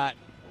up, Scott?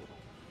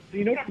 So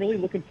you know what I'm really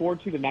looking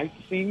forward to tonight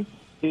seeing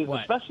is,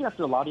 What? especially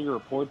after a lot of your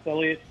reports,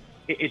 Elliot,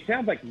 it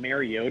sounds like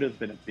Mariota's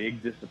been a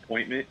big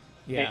disappointment.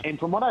 Yeah. And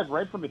from what I've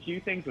read from a few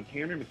things with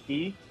Tanner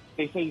McKee,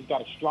 they say he's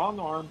got a strong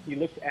arm, he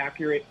looks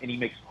accurate, and he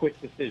makes quick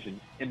decisions.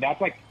 And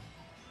that's like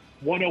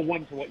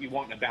 101 to what you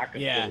want in a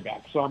backup Yeah.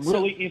 quarterback. So I'm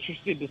really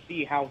interested to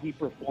see how he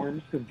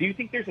performs. Because do you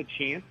think there's a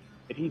chance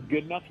if he's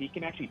good enough, he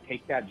can actually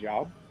take that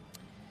job?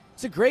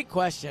 It's a great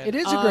question. It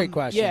is a great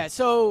question. Yeah,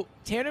 so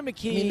Tanner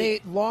McKee.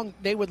 I mean,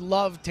 they would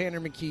love Tanner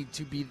McKee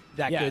to be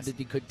that Yes. good that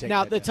he could take.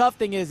 Now, that the job. tough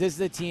thing is, this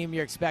is a team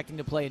you're expecting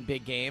to play in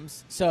big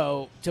games.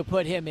 So to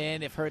put him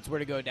in, if Hurts were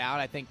to go down,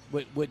 I think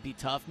would be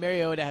tough.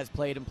 Mariota has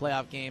played in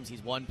playoff games.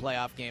 He's won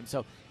playoff games,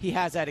 so he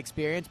has that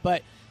experience.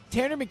 But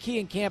Tanner McKee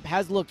in camp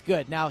has looked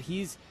good. Now,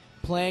 he's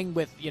playing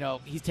with,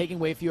 he's taking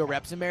way fewer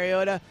reps than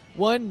Mariota.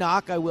 One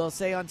knock I will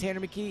say on Tanner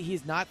McKee,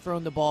 he's not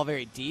thrown the ball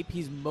very deep.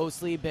 He's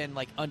mostly been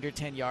like under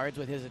 10 yards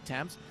with his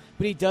attempts.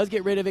 But he does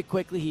get rid of it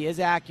quickly. He is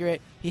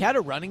accurate. He had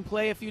a running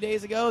play a few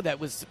days ago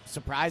that was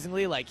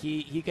surprisingly, like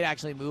he could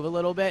actually move a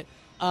little bit.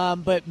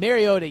 But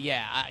Mariota,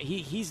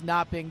 he's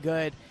not been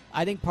good.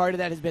 I think part of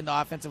that has been the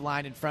offensive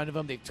line in front of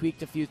him. They've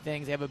tweaked a few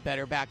things. They have a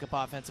better backup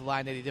offensive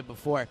line than they did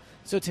before.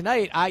 So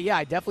tonight, I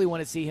definitely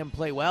want to see him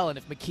play well. And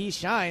if McKee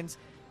shines,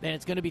 then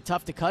it's going to be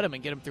tough to cut him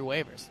and get him through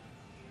waivers.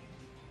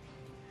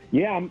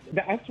 Yeah,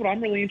 that's what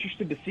I'm really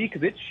interested to see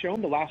because it's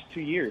shown the last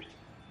 2 years.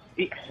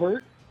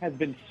 Hurt has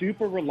been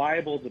super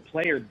reliable as a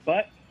player,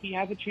 but he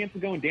has a chance of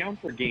going down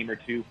for a game or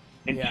two.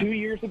 And 2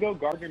 years ago,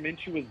 Gardner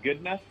Minshew was good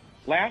enough.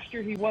 Last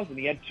year, he wasn't.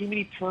 He had too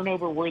many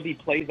turnover-worthy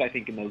plays, I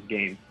think, in those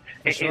games.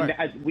 And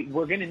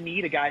we're going to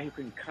need a guy who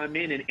can come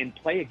in and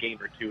play a game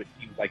or two, it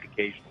seems like,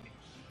 occasionally.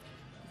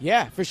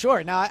 Yeah, for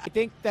sure. Now, I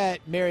think that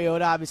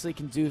Mariota obviously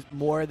can do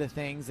more of the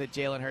things that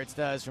Jalen Hurts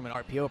does from an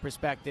RPO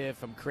perspective,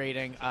 from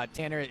creating.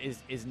 Tanner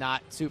is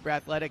not super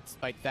athletic,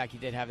 despite the fact he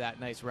did have that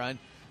nice run.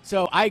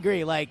 So I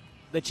agree. Like,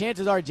 the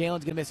chances are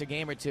Jalen's going to miss a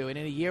game or two. And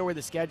in a year where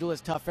the schedule is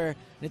tougher and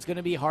it's going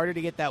to be harder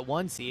to get that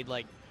one seed,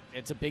 like,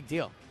 it's a big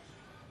deal.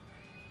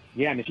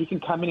 Yeah, and if he can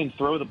come in and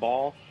throw the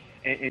ball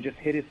and just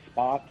hit his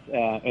spots,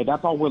 and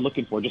that's all we're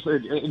looking for. Just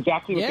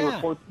exactly what the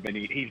reports have been.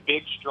 He's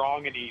big,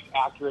 strong, and he's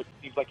accurate.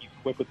 Seems like he's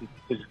quick with his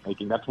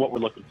decision-making. That's what we're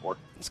looking for.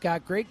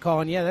 Scott, great call.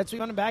 And, that's what you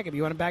want to back up.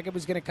 You want to back up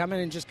who's going to come in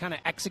and just kind of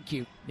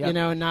execute, Yep.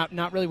 and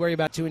not really worry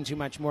about too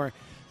much more.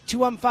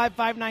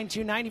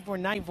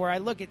 215-592-9494. I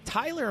look at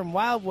Tyler in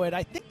Wildwood.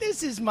 I think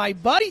this is my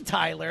buddy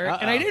Tyler,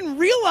 and I didn't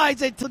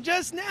realize it till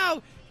just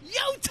now.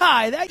 Yo,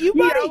 Ty, that you,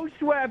 buddy? Yo,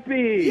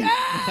 Schweppy.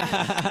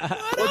 Yeah.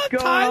 What's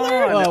going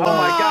Tyler? on? Oh,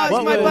 my God.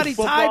 It's my buddy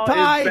Ty Football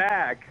Pie. is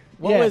back.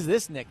 What was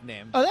this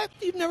nickname? Oh, that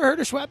you've never heard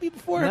of Schweppy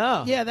before?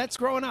 No. Yeah, that's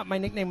growing up. My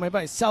nickname, my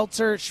buddy.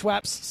 Seltzer,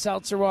 Schweppes,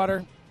 seltzer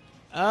water.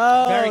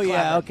 Oh, Very clever.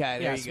 yeah, okay.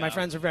 There Yes, you my go.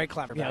 friends are very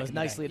clever. Yeah, back it was in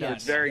the nicely day. done.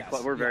 Yes, Very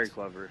yes, we're very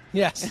clever.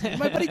 Yes.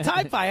 My buddy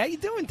Ty Pie. How you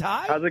doing,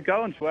 Ty? How's it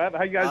going, Schweb?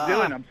 How you guys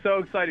doing? I'm so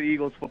excited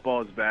Eagles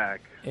football is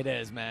back. It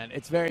is, man.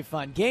 It's very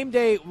fun. Game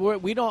day,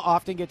 we don't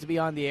often get to be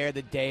on the air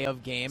the day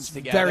of games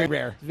together. very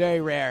rare.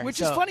 Very rare. Which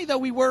is funny, though.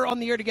 We were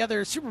on the air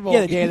together Super Bowl.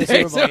 Yeah, the day of the Super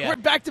Bowl, So yeah. we're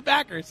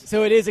back-to-backers.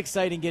 So it is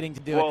exciting getting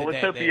to do it Well, the let's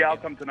day hope they the do.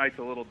 outcome tonight's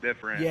a little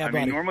different. Yeah, I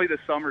mean, buddy. normally the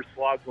summer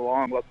slogs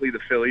along. Luckily, the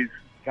Phillies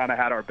kind of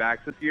had our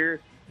backs this year.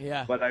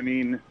 Yeah. But, I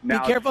mean, Be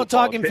now careful it's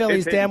football. talking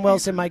Phillies. Dan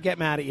Wilson might get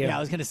mad at you. Yeah, I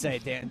was going to say,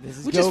 Dan, this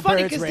is Which Go is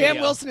funny Birds because Radio.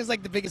 Dan Wilson is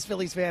like the biggest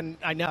Phillies fan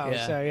I know.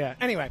 Yeah. So, yeah.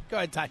 Anyway, go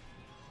ahead, Ty.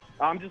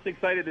 I'm just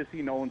excited to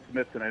see Nolan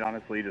Smith tonight,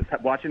 honestly. Just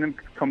watching him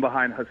come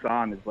behind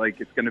Hassan is like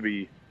it's going to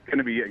be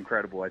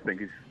incredible, I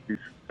think. He's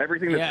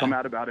everything that's come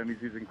out about him,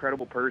 he's an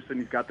incredible person.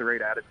 He's got the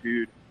right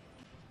attitude.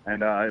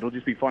 And it'll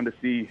just be fun to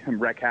see him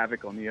wreak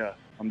havoc on the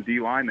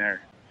D-line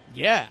there.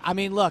 Yeah, I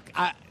mean, look,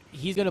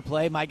 he's going to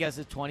play. My guess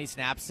is 20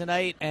 snaps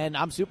tonight, and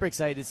I'm super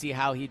excited to see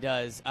how he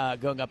does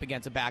going up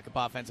against a backup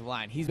offensive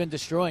line. He's been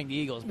destroying the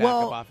Eagles'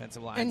 backup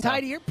offensive line. And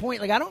Ty, to your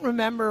point, like I don't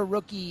remember a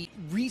rookie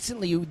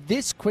recently who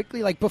this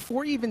quickly, like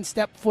before he even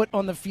stepped foot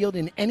on the field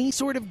in any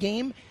sort of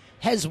game,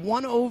 has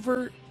won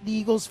over the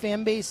Eagles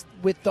fan base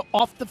with the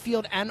off the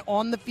field and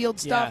on the field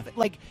stuff. Yeah.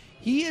 Like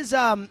he has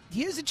a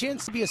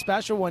chance to be a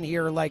special one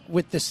here, like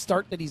with the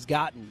start that he's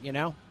gotten, you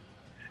know?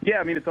 Yeah,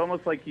 I mean, it's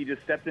almost like he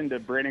just stepped into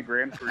Brandon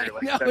Graham's career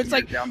like No, 7 it's years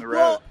like, down the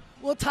road.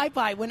 Well,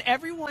 Ty-Pie, when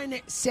everyone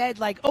said,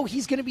 like, oh,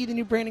 he's going to be the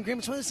new Brandon Graham,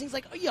 it's one of those things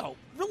like, oh, yo,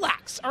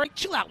 relax. All right,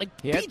 chill out. Like,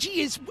 BG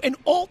is an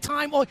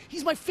all-time,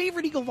 he's my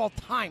favorite Eagle of all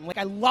time. Like,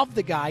 I love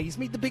the guy. He's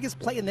made the biggest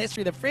play in the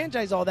history of the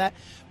franchise, all that.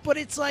 But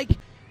it's like,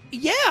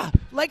 yeah,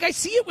 like, I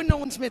see it with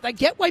Nolan Smith. I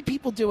get why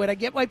people do it. I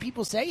get why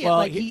people say it. Well,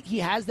 like, he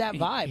has that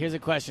vibe. Here's a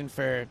question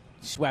for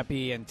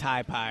Schweppy and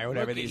Ty-Pie or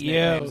whatever these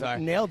nicknames are.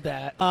 Nailed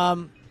that.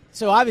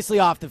 So, obviously,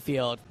 off the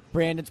field,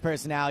 Brandon's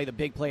personality, the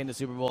big play in the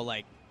Super Bowl,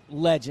 like,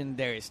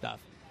 legendary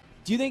stuff.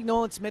 Do you think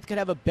Nolan Smith could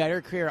have a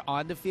better career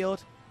on the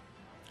field?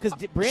 Because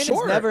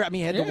Brandon's never, he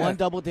had the one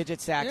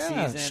double-digit sack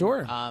season.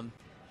 Sure. I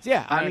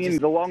mean,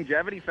 the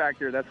longevity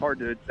factor, that's hard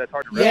to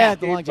replicate. Yeah,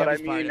 the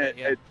longevity but I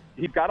mean,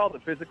 he's got all the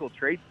physical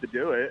traits to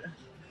do it.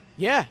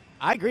 Yeah,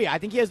 I agree. I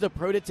think he has the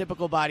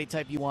prototypical body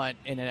type you want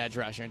in an edge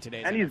rusher in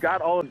today's And NFL. he's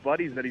got all his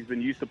buddies that he's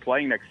been used to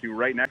playing next to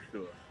right next to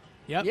him.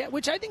 Yep. Yeah,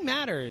 which I think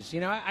matters.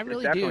 You know, I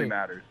really do. It definitely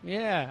matters.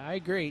 Yeah, I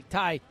agree.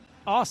 Ty,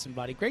 awesome,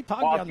 buddy. Great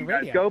talking to you on the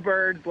radio. Guys. Go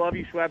Birds. Love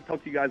you, Schweb.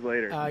 Talk to you guys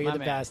later. Oh, you're the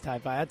best, Ty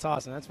Pie. That's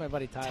awesome. That's my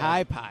buddy Tyler.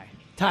 Ty-Pie.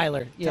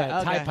 Tyler. Yeah,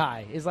 Okay. Ty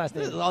Pie. His last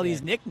name. All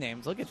these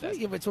nicknames. Look at this.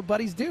 Yeah, it's what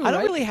buddies do, I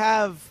don't right? really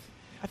have...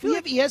 I feel we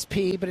like have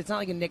ESP, but it's not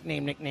like a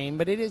nickname,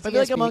 but it is I feel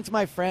like ESP. amongst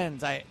my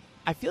friends, I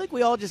feel like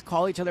we all just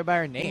call each other by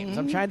our names.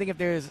 I'm trying to think if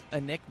there's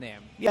a nickname.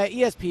 Yeah,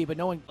 ESP, but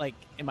no one, like,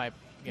 in my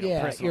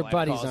personal your life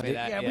buddies calls on me it.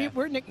 that. Yeah,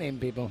 we're nickname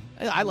people.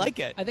 I like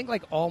it. I think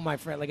like all my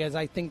friends, like as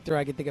I think through,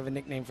 I can think of a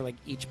nickname for like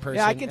each person.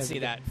 Yeah, I can see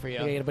that for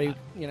you. Yeah, but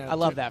I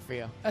love that for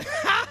you.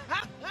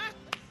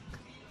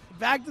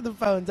 Back to the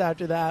phones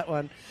after that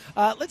one.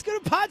 Let's go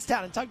to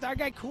Pottstown and talk to our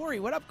guy Corey.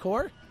 What up,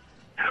 Corey?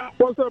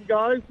 What's up,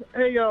 guys?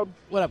 Hey,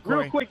 what up,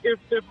 Corey? Real quick,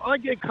 if I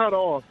get cut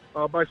off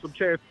by some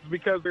chances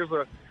because there's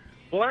a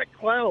black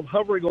cloud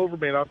hovering over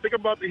me, and I think I'm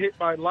about to hit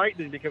by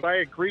lightning because I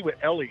agree with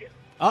Elliot.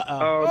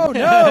 Oh,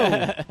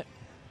 no.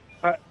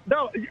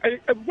 No,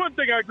 one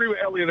thing I agree with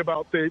Elliot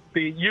about the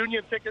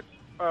union tickets.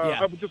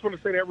 I just want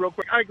to say that real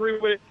quick. I agree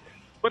with it.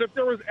 But if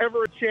there was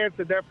ever a chance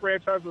that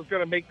franchise was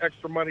going to make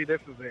extra money, this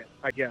is it,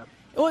 I guess.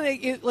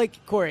 Well,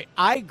 Corey,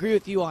 I agree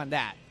with you on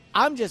that.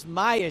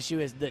 My issue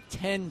is the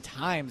 10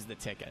 times the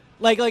ticket.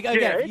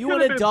 Again, if you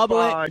want to double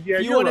it,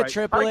 if you want to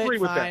triple it,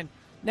 fine.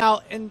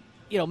 Now, and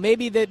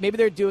maybe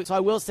they're doing. So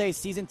I will say,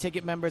 season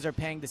ticket members are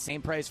paying the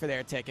same price for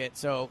their ticket,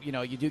 so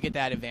you do get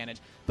that advantage.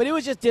 But it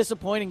was just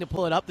disappointing to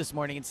pull it up this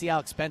morning and see how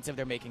expensive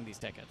they're making these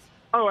tickets.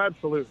 Oh,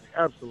 absolutely.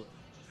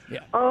 Yeah.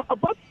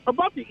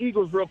 About the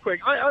Eagles, real quick.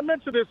 I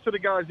mentioned this to the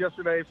guys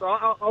yesterday, so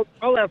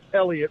I'll ask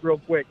Elliot real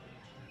quick.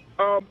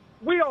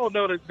 We all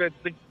know that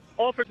the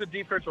offense and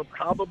defense are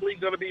probably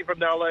going to be from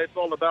LA. It's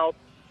all about,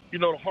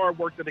 the hard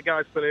work that the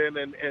guys put in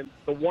and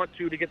the want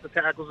to get the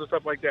tackles and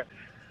stuff like that.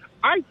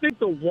 I think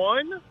the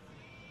one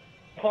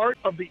part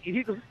of the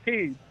Eagles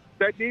team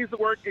that needs to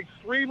work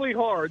extremely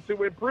hard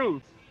to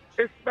improve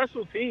is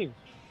special teams.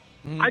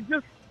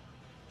 Mm.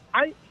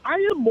 I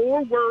am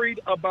more worried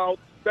about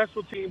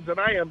special teams than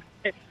I am.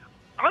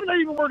 I'm not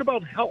even worried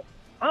about health.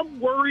 I'm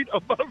worried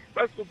about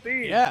special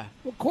teams. Yeah.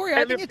 Well, Corey,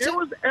 and if there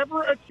was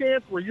ever a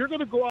chance where you're going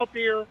to go out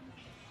there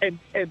and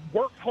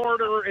work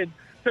harder and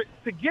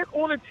to get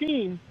on a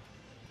team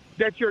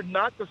that you're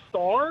not the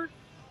star,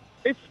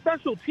 it's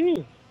special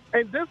teams.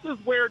 And this is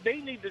where they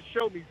need to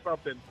show me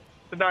something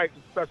tonight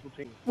in special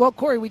teams. Well,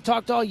 Corey, we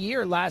talked all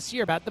year last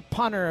year about the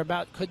punter,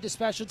 about could the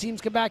special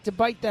teams come back to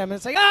bite them. And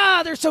it's like,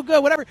 they're so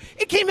good, whatever.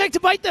 It came back to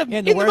bite them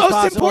in the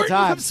most important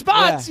of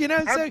spots, So,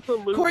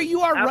 Absolutely. Corey,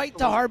 you are right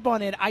to harp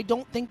on it. I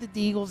don't think that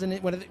the Eagles, and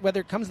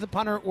whether it comes to the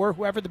punter or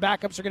whoever the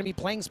backups are going to be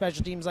playing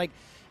special teams,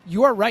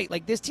 you are right.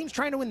 This team's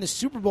trying to win the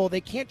Super Bowl.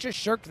 They can't just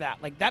shirk that.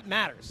 That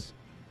matters.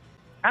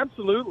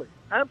 Absolutely.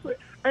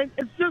 And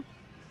it's just,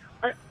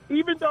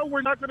 even though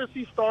we're not going to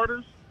see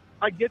starters,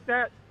 I get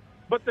that.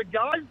 But the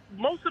guys,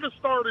 most of the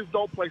starters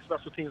don't play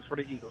special teams for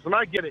the Eagles. And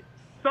I get it.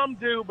 Some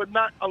do, but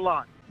not a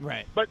lot.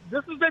 Right. But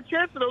this is the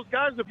chance of those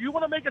guys. If you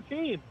want to make a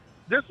team,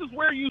 this is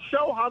where you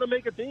show how to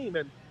make a team.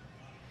 And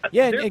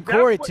and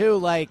Corey,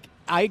 too,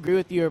 I agree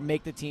with your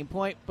make the team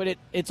point, but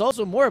it's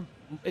also more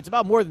it's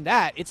about more than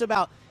that. It's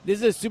about this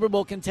is a Super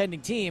Bowl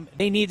contending team.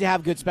 They need to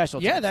have good special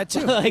teams. Yeah, that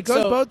too. Like, it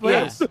goes both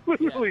ways.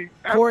 Absolutely.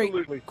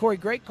 Absolutely. Corey,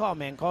 great call,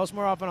 man. Call us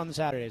more often on the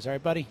Saturdays. All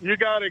right, buddy? You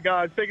got it,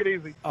 guys. Take it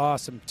easy.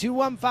 Awesome.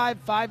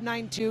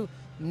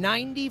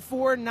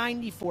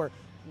 215-592-9494.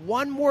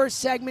 One more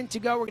segment to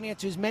go. We're going to get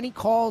to as many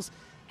calls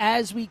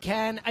as we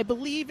can. I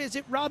believe, is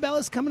it Rob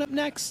Ellis coming up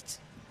next?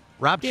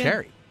 Rob Dan?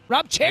 Cherry.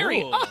 Rob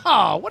Cherry. Ooh.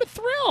 Oh, what a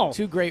thrill.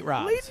 Two great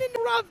Robs. Leading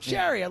into Rob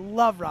Cherry. I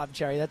love Rob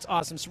Cherry. That's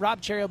awesome. So Rob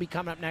Cherry will be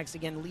coming up next,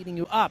 again, leading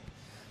you up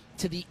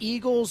to the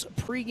Eagles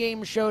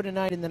pregame show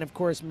tonight. And then, of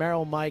course,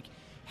 Merrill, Mike,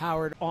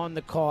 Howard on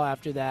the call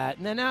after that.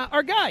 And then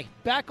our guy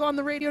back on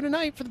the radio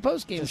tonight for the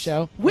postgame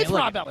show with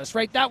Rob Ellis,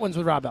 right? That one's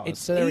with Rob Ellis. It's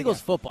so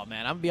Eagles football,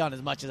 man. I'm going to be on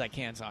as much as I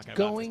can talking about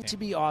going to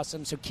be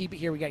awesome. So keep it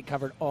here. We got it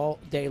covered all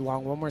day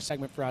long. One more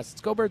segment for us.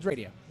 It's Go Birds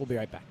Radio. We'll be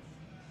right back.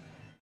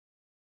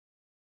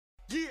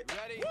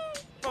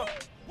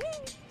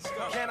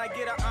 Can I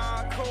get an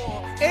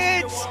encore?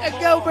 It's a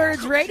Go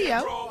Birds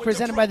Radio,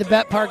 presented by the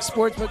Bet Park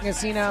Sportsbook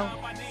Casino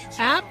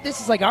app. This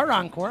is like our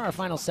encore, our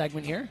final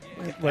segment here.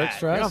 It works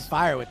for us. You're on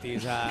fire with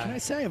these. What can I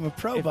say? I'm a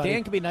pro, if buddy.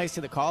 Dan could be nice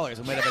to the callers,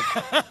 we might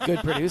have a good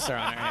producer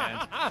on our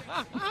hands.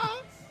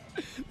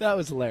 That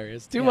was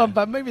hilarious.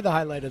 215, maybe the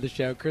highlight of the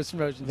show. Chris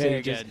Motion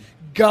Very just good.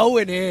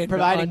 going in,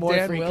 Providing on more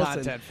Dan free Wilson,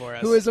 content for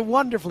us. who is a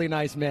wonderfully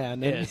nice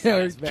man. Yes,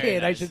 And, yes, very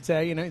kid, I nice. should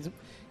say.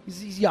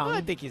 He's young. Well,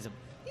 I think he's a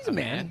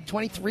man.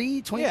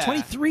 23, 20, Yeah.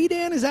 23,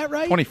 Dan, is that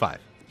right? 25.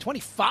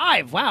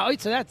 25. Wow.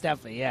 So that's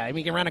definitely, yeah. I mean,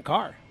 you can rent a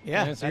car.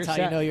 Yeah, so that's you're how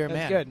set. you know you're a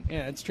That's man. good.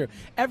 Yeah, that's true.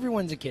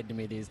 Everyone's a kid to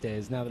me these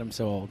days now that I'm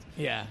so old.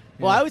 Yeah.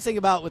 Well, I always think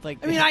about with like.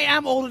 I mean, I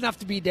am old enough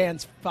to be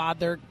Dan's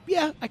father.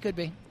 Yeah, I could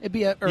be. It'd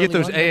be a You early get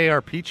those one.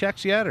 AARP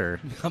checks yet, or?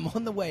 I'm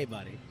on the way,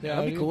 buddy. Yeah,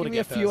 that'd be cool Give to me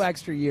get a few those.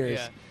 extra years.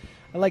 Yeah.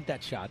 I like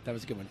that shot. That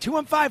was a good one.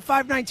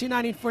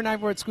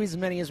 215-592-9494. Let's squeeze as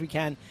many as we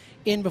can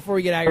in before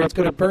we get out here. Let's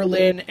go to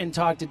Berlin and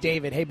talk to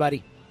David. Hey,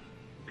 buddy.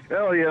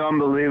 Hell yeah,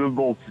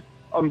 unbelievable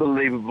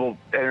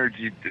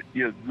energy,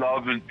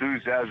 love,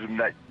 enthusiasm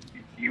that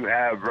you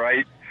have,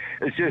 right?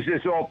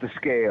 It's off the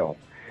scale.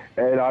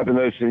 And I've been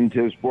listening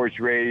to sports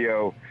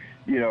radio,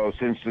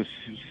 since the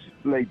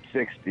late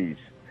 60s.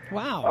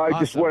 Wow. I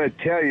just want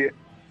to tell you,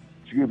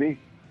 excuse me?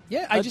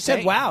 Yeah, I just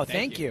said wow.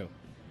 Thank you.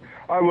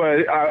 I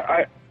mean,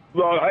 I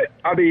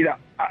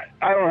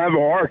don't have a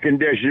heart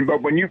condition,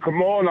 but when you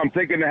come on, I'm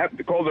thinking I have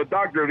to call the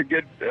doctor to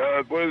get,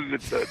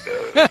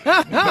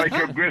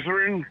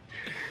 nitroglycerin?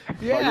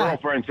 Yeah. My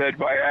girlfriend said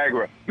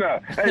Viagra. No,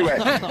 anyway,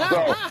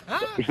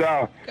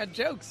 so got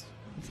jokes.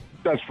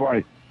 That's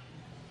funny.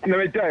 Let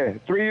me tell you,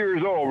 3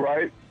 years old,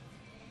 right?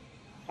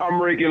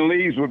 I'm raking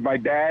leaves with my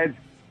dad,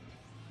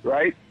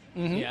 right?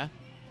 Mm-hmm. Yeah.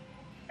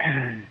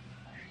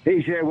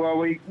 He said, well,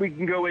 we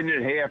can go in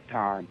at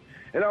halftime.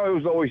 And I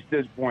was always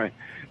disappointed.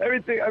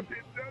 Everything,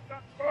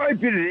 I've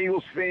been an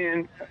Eagles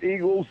fan,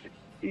 Eagles,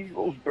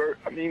 Bird.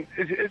 I mean,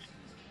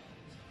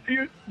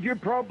 you're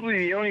probably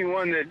the only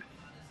one that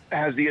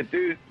has the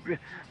enthusiasm.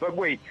 But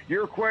wait,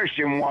 your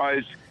question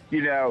was,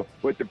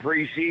 with the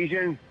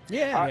preseason?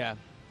 Yeah.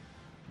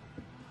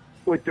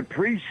 With the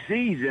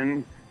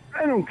preseason,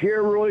 I don't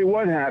care really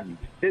what happens.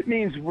 It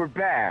means we're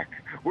back.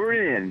 We're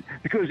in.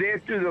 Because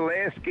after the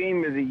last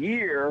game of the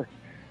year,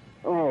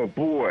 oh,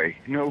 boy,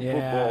 no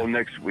football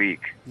next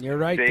week. You're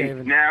right,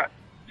 David. Now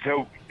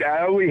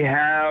we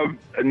have,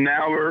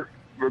 now we're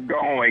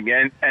going,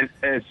 and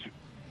it's,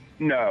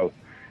 no.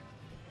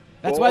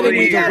 That's why they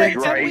need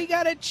to we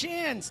got a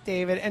chance,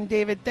 David. And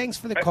David, thanks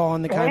for the call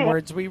and the kind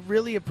words. We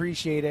really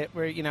appreciate it.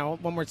 We're,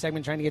 one more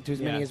segment trying to get to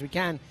as many as we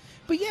can.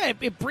 But yeah,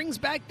 it brings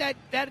back that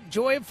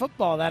joy of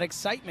football, that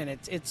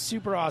excitement. It's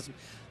super awesome.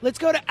 Let's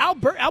go to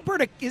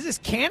Alberta. Is this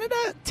Canada?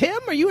 Tim,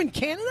 are you in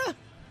Canada?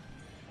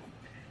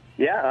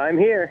 Yeah, I'm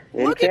here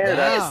in Look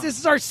Canada. at this. This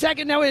is our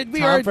second. Now we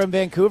Tom are from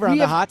Vancouver on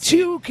the hot seat.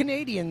 We have two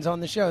Canadians on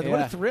the show. What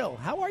Yeah. a thrill.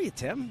 How are you,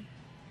 Tim?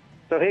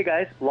 So, hey,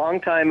 guys,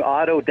 long-time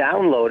auto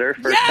downloader.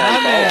 First time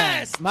caller.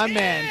 Yes! My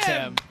man,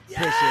 Tim.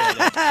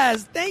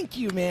 Yes! Thank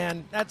you,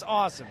 man. That's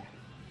awesome.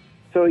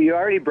 So you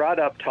already brought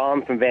up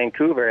Tom from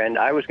Vancouver, and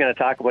I was going to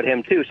talk about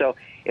him, too. So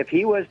if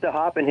he was to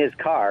hop in his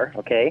car,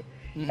 okay,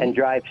 and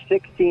drive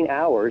 16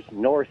 hours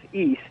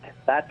northeast,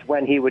 that's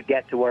when he would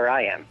get to where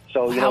I am.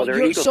 So, there are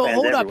Eagles so fans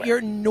hold everywhere. up.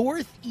 You're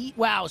northeast.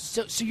 Wow.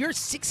 So you're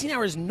 16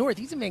 hours north.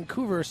 He's in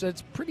Vancouver, so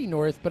it's pretty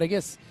north, but I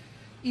guess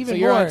even So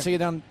you're more. on, so you're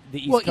down the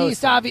East well, Coast.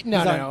 East, obviously. No,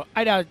 He's no, on- no.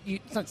 I doubt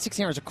it's not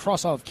 16 hours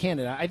across all of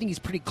Canada. I think he's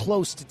pretty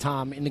close to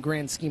Tom in the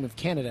grand scheme of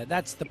Canada.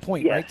 That's the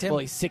point, Yes. right, Tim? Well,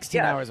 he's 16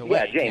 hours away.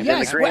 Yeah, James, in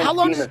Yes. the grand How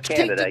long scheme does of it take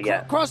Canada, to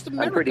yeah. cross the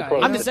I'm pretty America?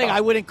 close. I'm just saying I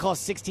wouldn't call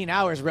 16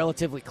 hours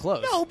relatively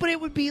close. No, but it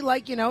would be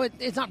like,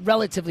 it's not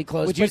relatively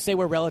close. Would you but- say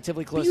we're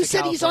relatively close But you to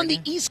said he's on the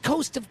California? east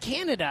coast of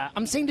Canada.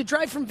 I'm saying to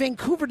drive from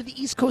Vancouver to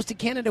the east coast of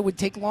Canada would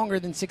take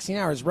longer than 16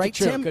 hours, right,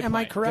 True. Tim? Good Am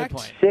I point. Good correct?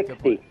 point.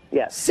 60,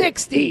 yes.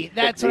 60.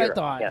 That's 60. what I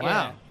thought. Yeah.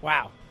 Yeah.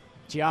 Wow.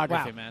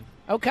 Geography, Wow. man.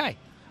 Okay.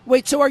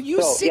 Wait, so are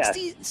you So, yeah.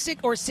 60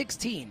 or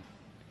 16?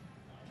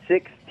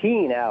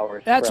 16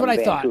 hours. That's from what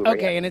I thought. Vancouver,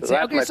 Okay, yeah. and it's So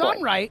that's okay. my So point.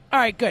 I'm right. All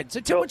right, good. So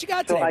Tim, what you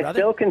got so today, I brother?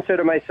 still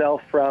consider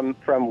myself from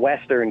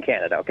Western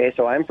Canada, okay?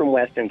 So I'm from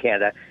Western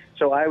Canada.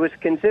 So I was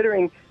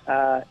considering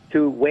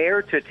to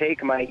where to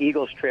take my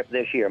Eagles trip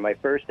this year, my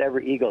first ever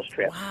Eagles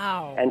trip.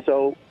 Wow. And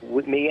so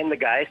with me and the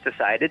guys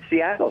decided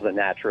Seattle's a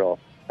natural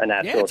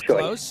Yeah, it's choice.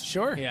 close.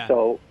 Sure. Yeah.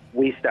 So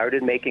we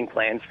started making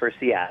plans for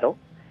Seattle.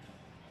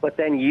 But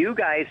then you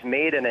guys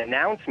made an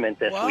announcement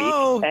this week,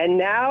 and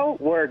now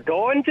we're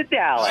going to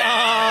Dallas.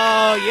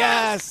 Oh,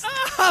 yes.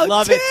 Oh,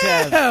 Love Tim.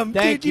 it, Tim.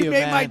 Thank Dude, you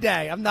made man. my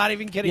day. I'm not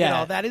even kidding at Yeah.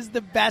 all. That is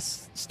the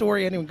best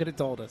story anyone could have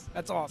told us.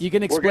 That's awesome. You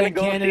can We're explain gonna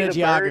go see Canada the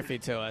geography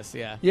to us,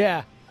 yeah.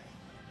 Yeah.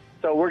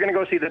 So we're going to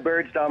go see the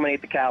Birds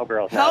dominate the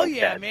Cowgirls. Hell now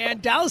yeah, instead. man.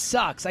 Dallas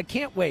sucks. I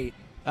can't wait.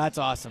 That's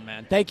awesome,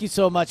 man. Thank you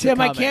so much Tim,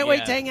 for I coming. can't wait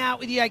yeah. to hang out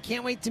with you. I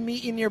can't wait to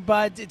meet you and your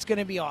buds. It's going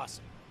to be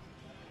awesome.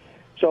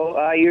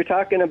 So you're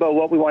talking about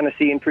what we want to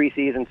see in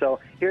preseason. So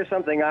here's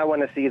something I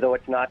want to see, though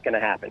it's not going to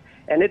happen.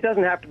 And it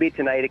doesn't have to be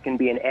tonight. It can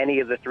be in any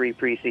of the 3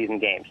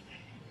 preseason games.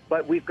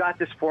 But we've got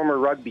this former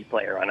rugby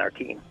player on our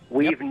team.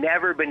 We've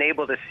never been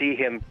able to see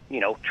him,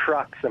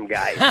 truck some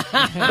guys.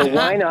 So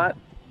why not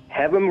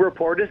have him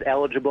report as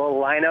eligible,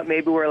 line up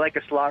maybe where like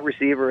a slot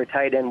receiver or a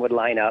tight end would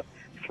line up,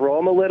 throw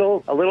him a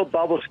little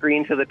bubble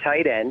screen to the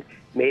tight end.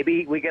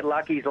 Maybe we get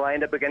lucky he's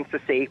lined up against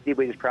a safety,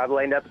 but he's probably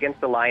lined up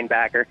against a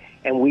linebacker,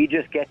 and we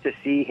just get to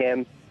see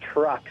him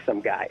truck some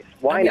guys.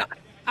 Why not?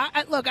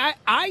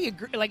 I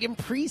agree. Like in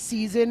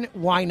preseason,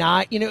 why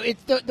not?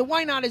 It's the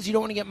why not is you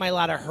don't want to get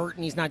Mailata hurt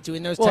and he's not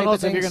doing those Well, type and of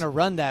also, if things. you're going to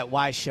run that,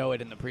 why show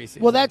it in the preseason?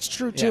 Well, that's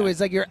true too. Yeah.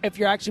 Is like if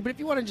you're actually, but if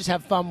you want to just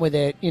have fun with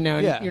it, and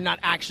Yeah. you're not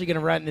actually going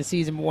to run in the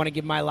season, but want to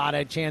give Mailata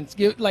a chance.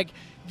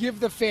 Give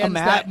the fans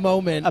that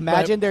moment.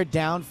 Imagine they're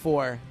down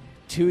 4,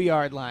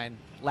 2-yard line,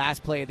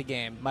 last play of the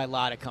game.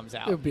 Mailata comes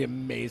out. It would be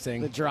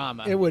amazing. The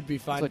drama. It would be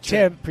fun. That's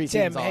Tim, what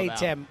preseason's all hey about.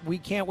 Tim, we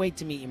can't wait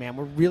to meet you, man.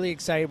 We're really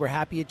excited. We're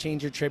happy you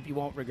changed your trip. You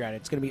won't regret it.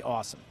 It's going to be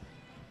awesome.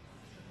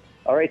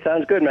 All right,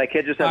 sounds good. My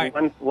kid just has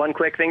All right. one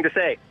quick thing to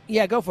say.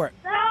 Yeah, go for it.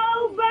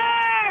 Go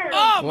Birds!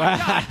 Oh my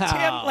Wow.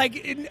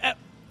 God, Tim!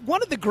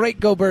 One of the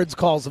great Go Birds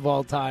calls of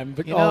all time.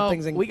 But all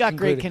things we got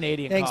great included.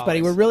 Canadian Thanks, callers.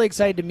 buddy. We're really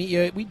excited to meet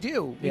you. We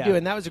do,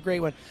 and that was a great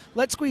one.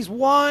 Let's squeeze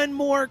one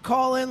more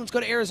call in. Let's go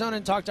to Arizona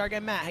and talk to our guy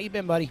Matt. How you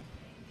been, buddy?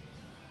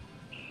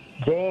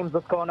 James,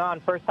 what's going on?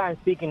 First time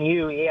speaking to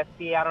you.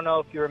 ESP, I don't know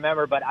if you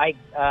remember, but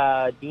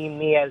I deemed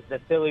me as the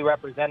Philly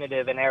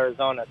representative in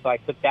Arizona, so I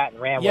took that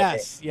and ran with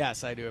it.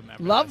 Yes, I do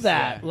remember. Love this,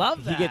 that. yeah.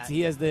 Love that.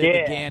 He has the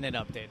Gannon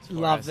updates. For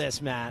Love us.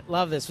 this, Matt.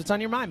 Love this. What's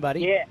on your mind, buddy?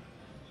 Yeah.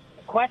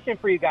 Question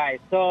for you guys.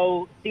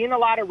 So, seeing a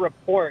lot of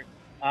reports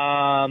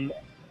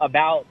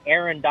about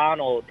Aaron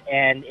Donald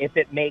and if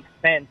it makes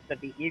sense that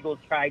the Eagles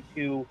try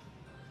to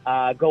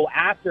go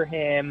after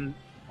him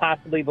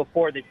possibly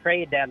before the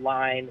trade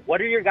deadline.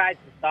 What are your guys'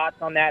 thoughts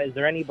on that? Is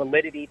there any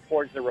validity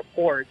towards the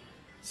report?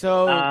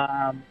 So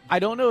I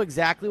don't know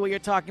exactly what you're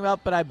talking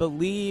about, but I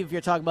believe you're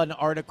talking about an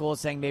article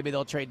saying maybe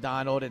they'll trade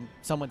Donald, and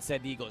someone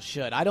said the Eagles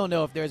should. I don't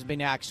know if there's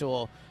been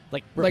actual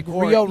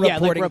real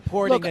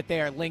reporting Look, that they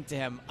are linked to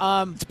him.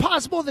 It's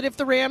possible that if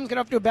the Rams get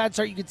off to a bad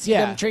start, you could see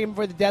them trade him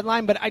before the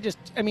deadline. But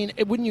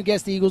wouldn't you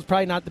guess the Eagles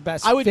probably not the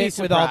best I would be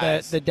fit with all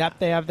surprised. the depth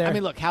they have there? I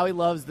mean, look, Howie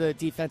loves the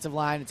defensive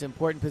line. It's an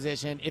important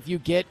position. If you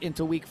get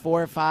into week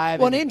 4 or 5,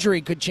 well, an injury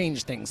could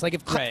change things. Like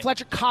if Right.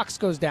 Fletcher Cox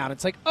goes down,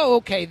 it's like, oh,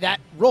 okay,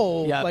 that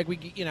role,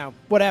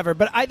 whatever.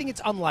 But I think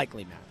it's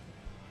unlikely, man.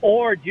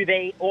 Or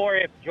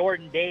if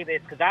Jordan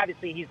Davis, because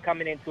obviously he's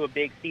coming into a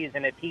big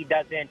season, if he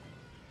doesn't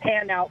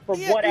pan out for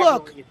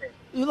whatever reason.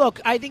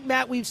 Look, I think,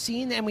 Matt, we've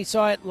seen, and we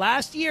saw it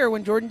last year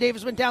when Jordan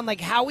Davis went down, like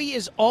Howie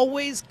is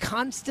always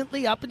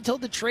constantly, up until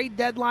the trade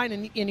deadline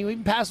and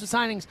even past the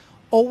signings,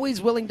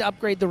 always willing to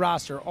upgrade the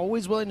roster,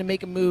 always willing to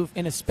make a move.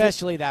 And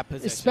especially that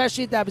position.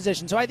 Especially at that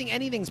position. So I think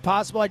anything's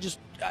possible. I just,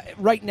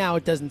 right now,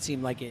 it doesn't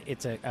seem like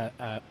it's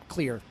a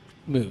clear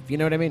move. You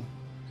know what I mean?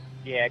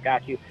 Yeah,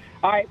 got you.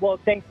 All right, well,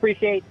 thanks.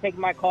 Appreciate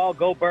taking my call.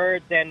 Go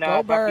Birds, and Go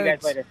talk Birds. to you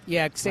guys later.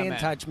 Yeah, stay in Amen.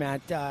 touch,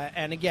 Matt.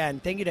 And again,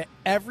 thank you to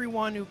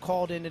everyone who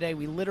called in today.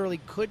 We literally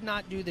could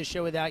not do the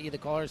show without you, the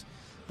callers.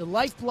 The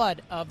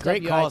lifeblood of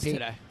Great WIP. calls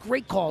today.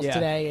 Great calls Yeah.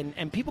 today.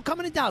 And people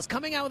coming to Dallas,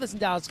 coming out with us in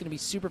Dallas is going to be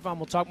super fun.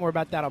 We'll talk more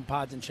about that on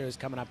pods and shows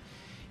coming up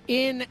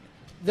in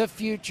the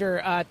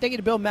future. Thank you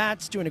to Bill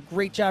Matz, doing a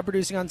great job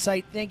producing on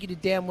site. Thank you to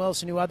Dan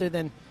Wilson, who other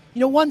than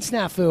one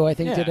snafu, I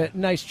think, did a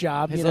nice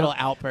job. His little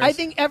outburst. I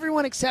think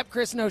everyone except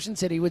Chris in Ocean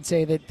City would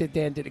say that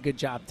Dan did a good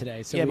job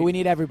today. So but we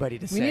need everybody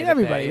to say we need that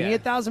everybody. they- We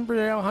need 1,000%,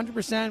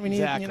 100%. We need,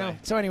 Exactly.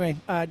 So anyway,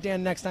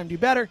 Dan, next time do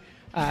better.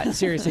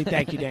 Seriously,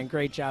 thank you, Dan.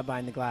 Great job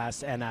behind the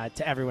glass. And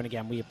to everyone,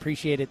 again, we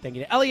appreciate it. Thank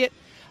you to Elliot.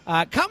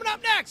 Coming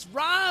up next,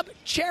 Rob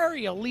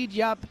Cherry will lead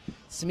you up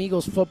some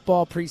Eagles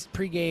football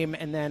pregame,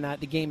 and then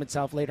the game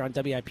itself later on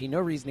WIP.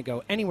 No reason to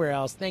go anywhere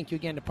else. Thank you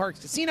again to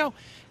Parks Casino.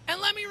 And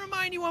let me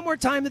remind you one more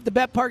time that the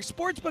BetParks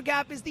Sportsbook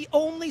app is the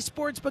only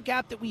sportsbook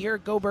app that we here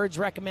at Go Birds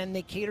recommend.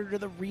 They cater to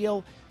the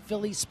real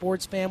Philly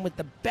sports fan with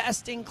the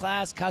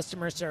best-in-class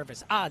customer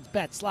service. Odds,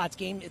 bets, slots,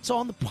 game, it's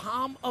all in the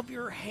palm of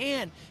your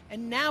hand.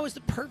 And now is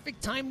the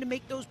perfect time to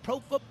make those pro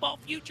football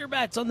future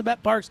bets on the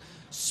BetParks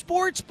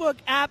Sportsbook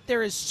app.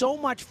 There is so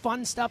much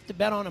fun stuff to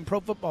bet on pro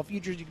football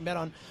futures. You can bet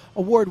on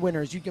award winners,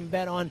 winners. You can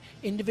bet on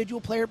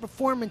individual player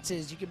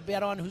performances. You can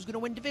bet on who's going to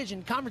win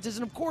division, conferences,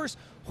 and, of course,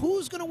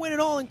 who's going to win it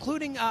all,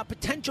 including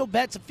potential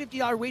bets. A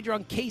 $50 wager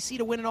on KC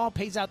to win it all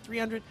pays out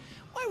 $300.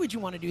 Why would you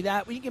want to do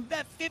that when you can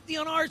bet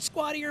 $50 on our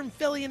squad here in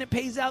Philly and it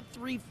pays out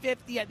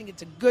 $350? I think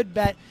it's a good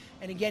bet.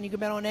 And again, you can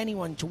bet on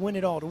anyone to win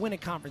it all, to win a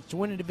conference, to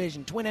win a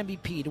division, to win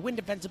MVP, to win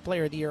Defensive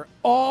Player of the Year,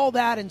 all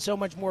that and so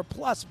much more.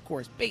 Plus, of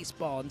course,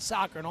 baseball and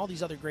soccer and all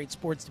these other great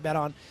sports to bet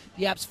on.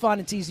 The app's fun,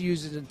 it's easy to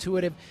use, it's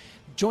intuitive.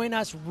 Join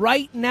us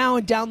right now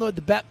and download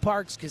the Bet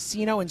Parks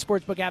Casino and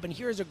Sportsbook app. And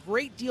here's a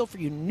great deal for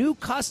you new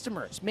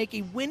customers. Make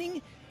a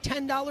winning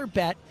 $10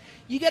 bet.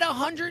 You get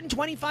 $125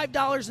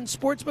 in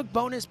sportsbook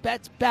bonus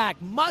bets back.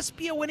 Must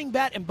be a winning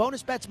bet, and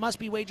bonus bets must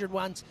be wagered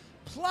once.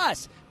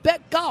 Plus,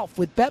 bet golf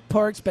with Bet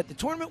Parks, bet the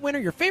tournament winner,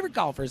 your favorite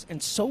golfers,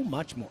 and so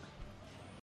much more.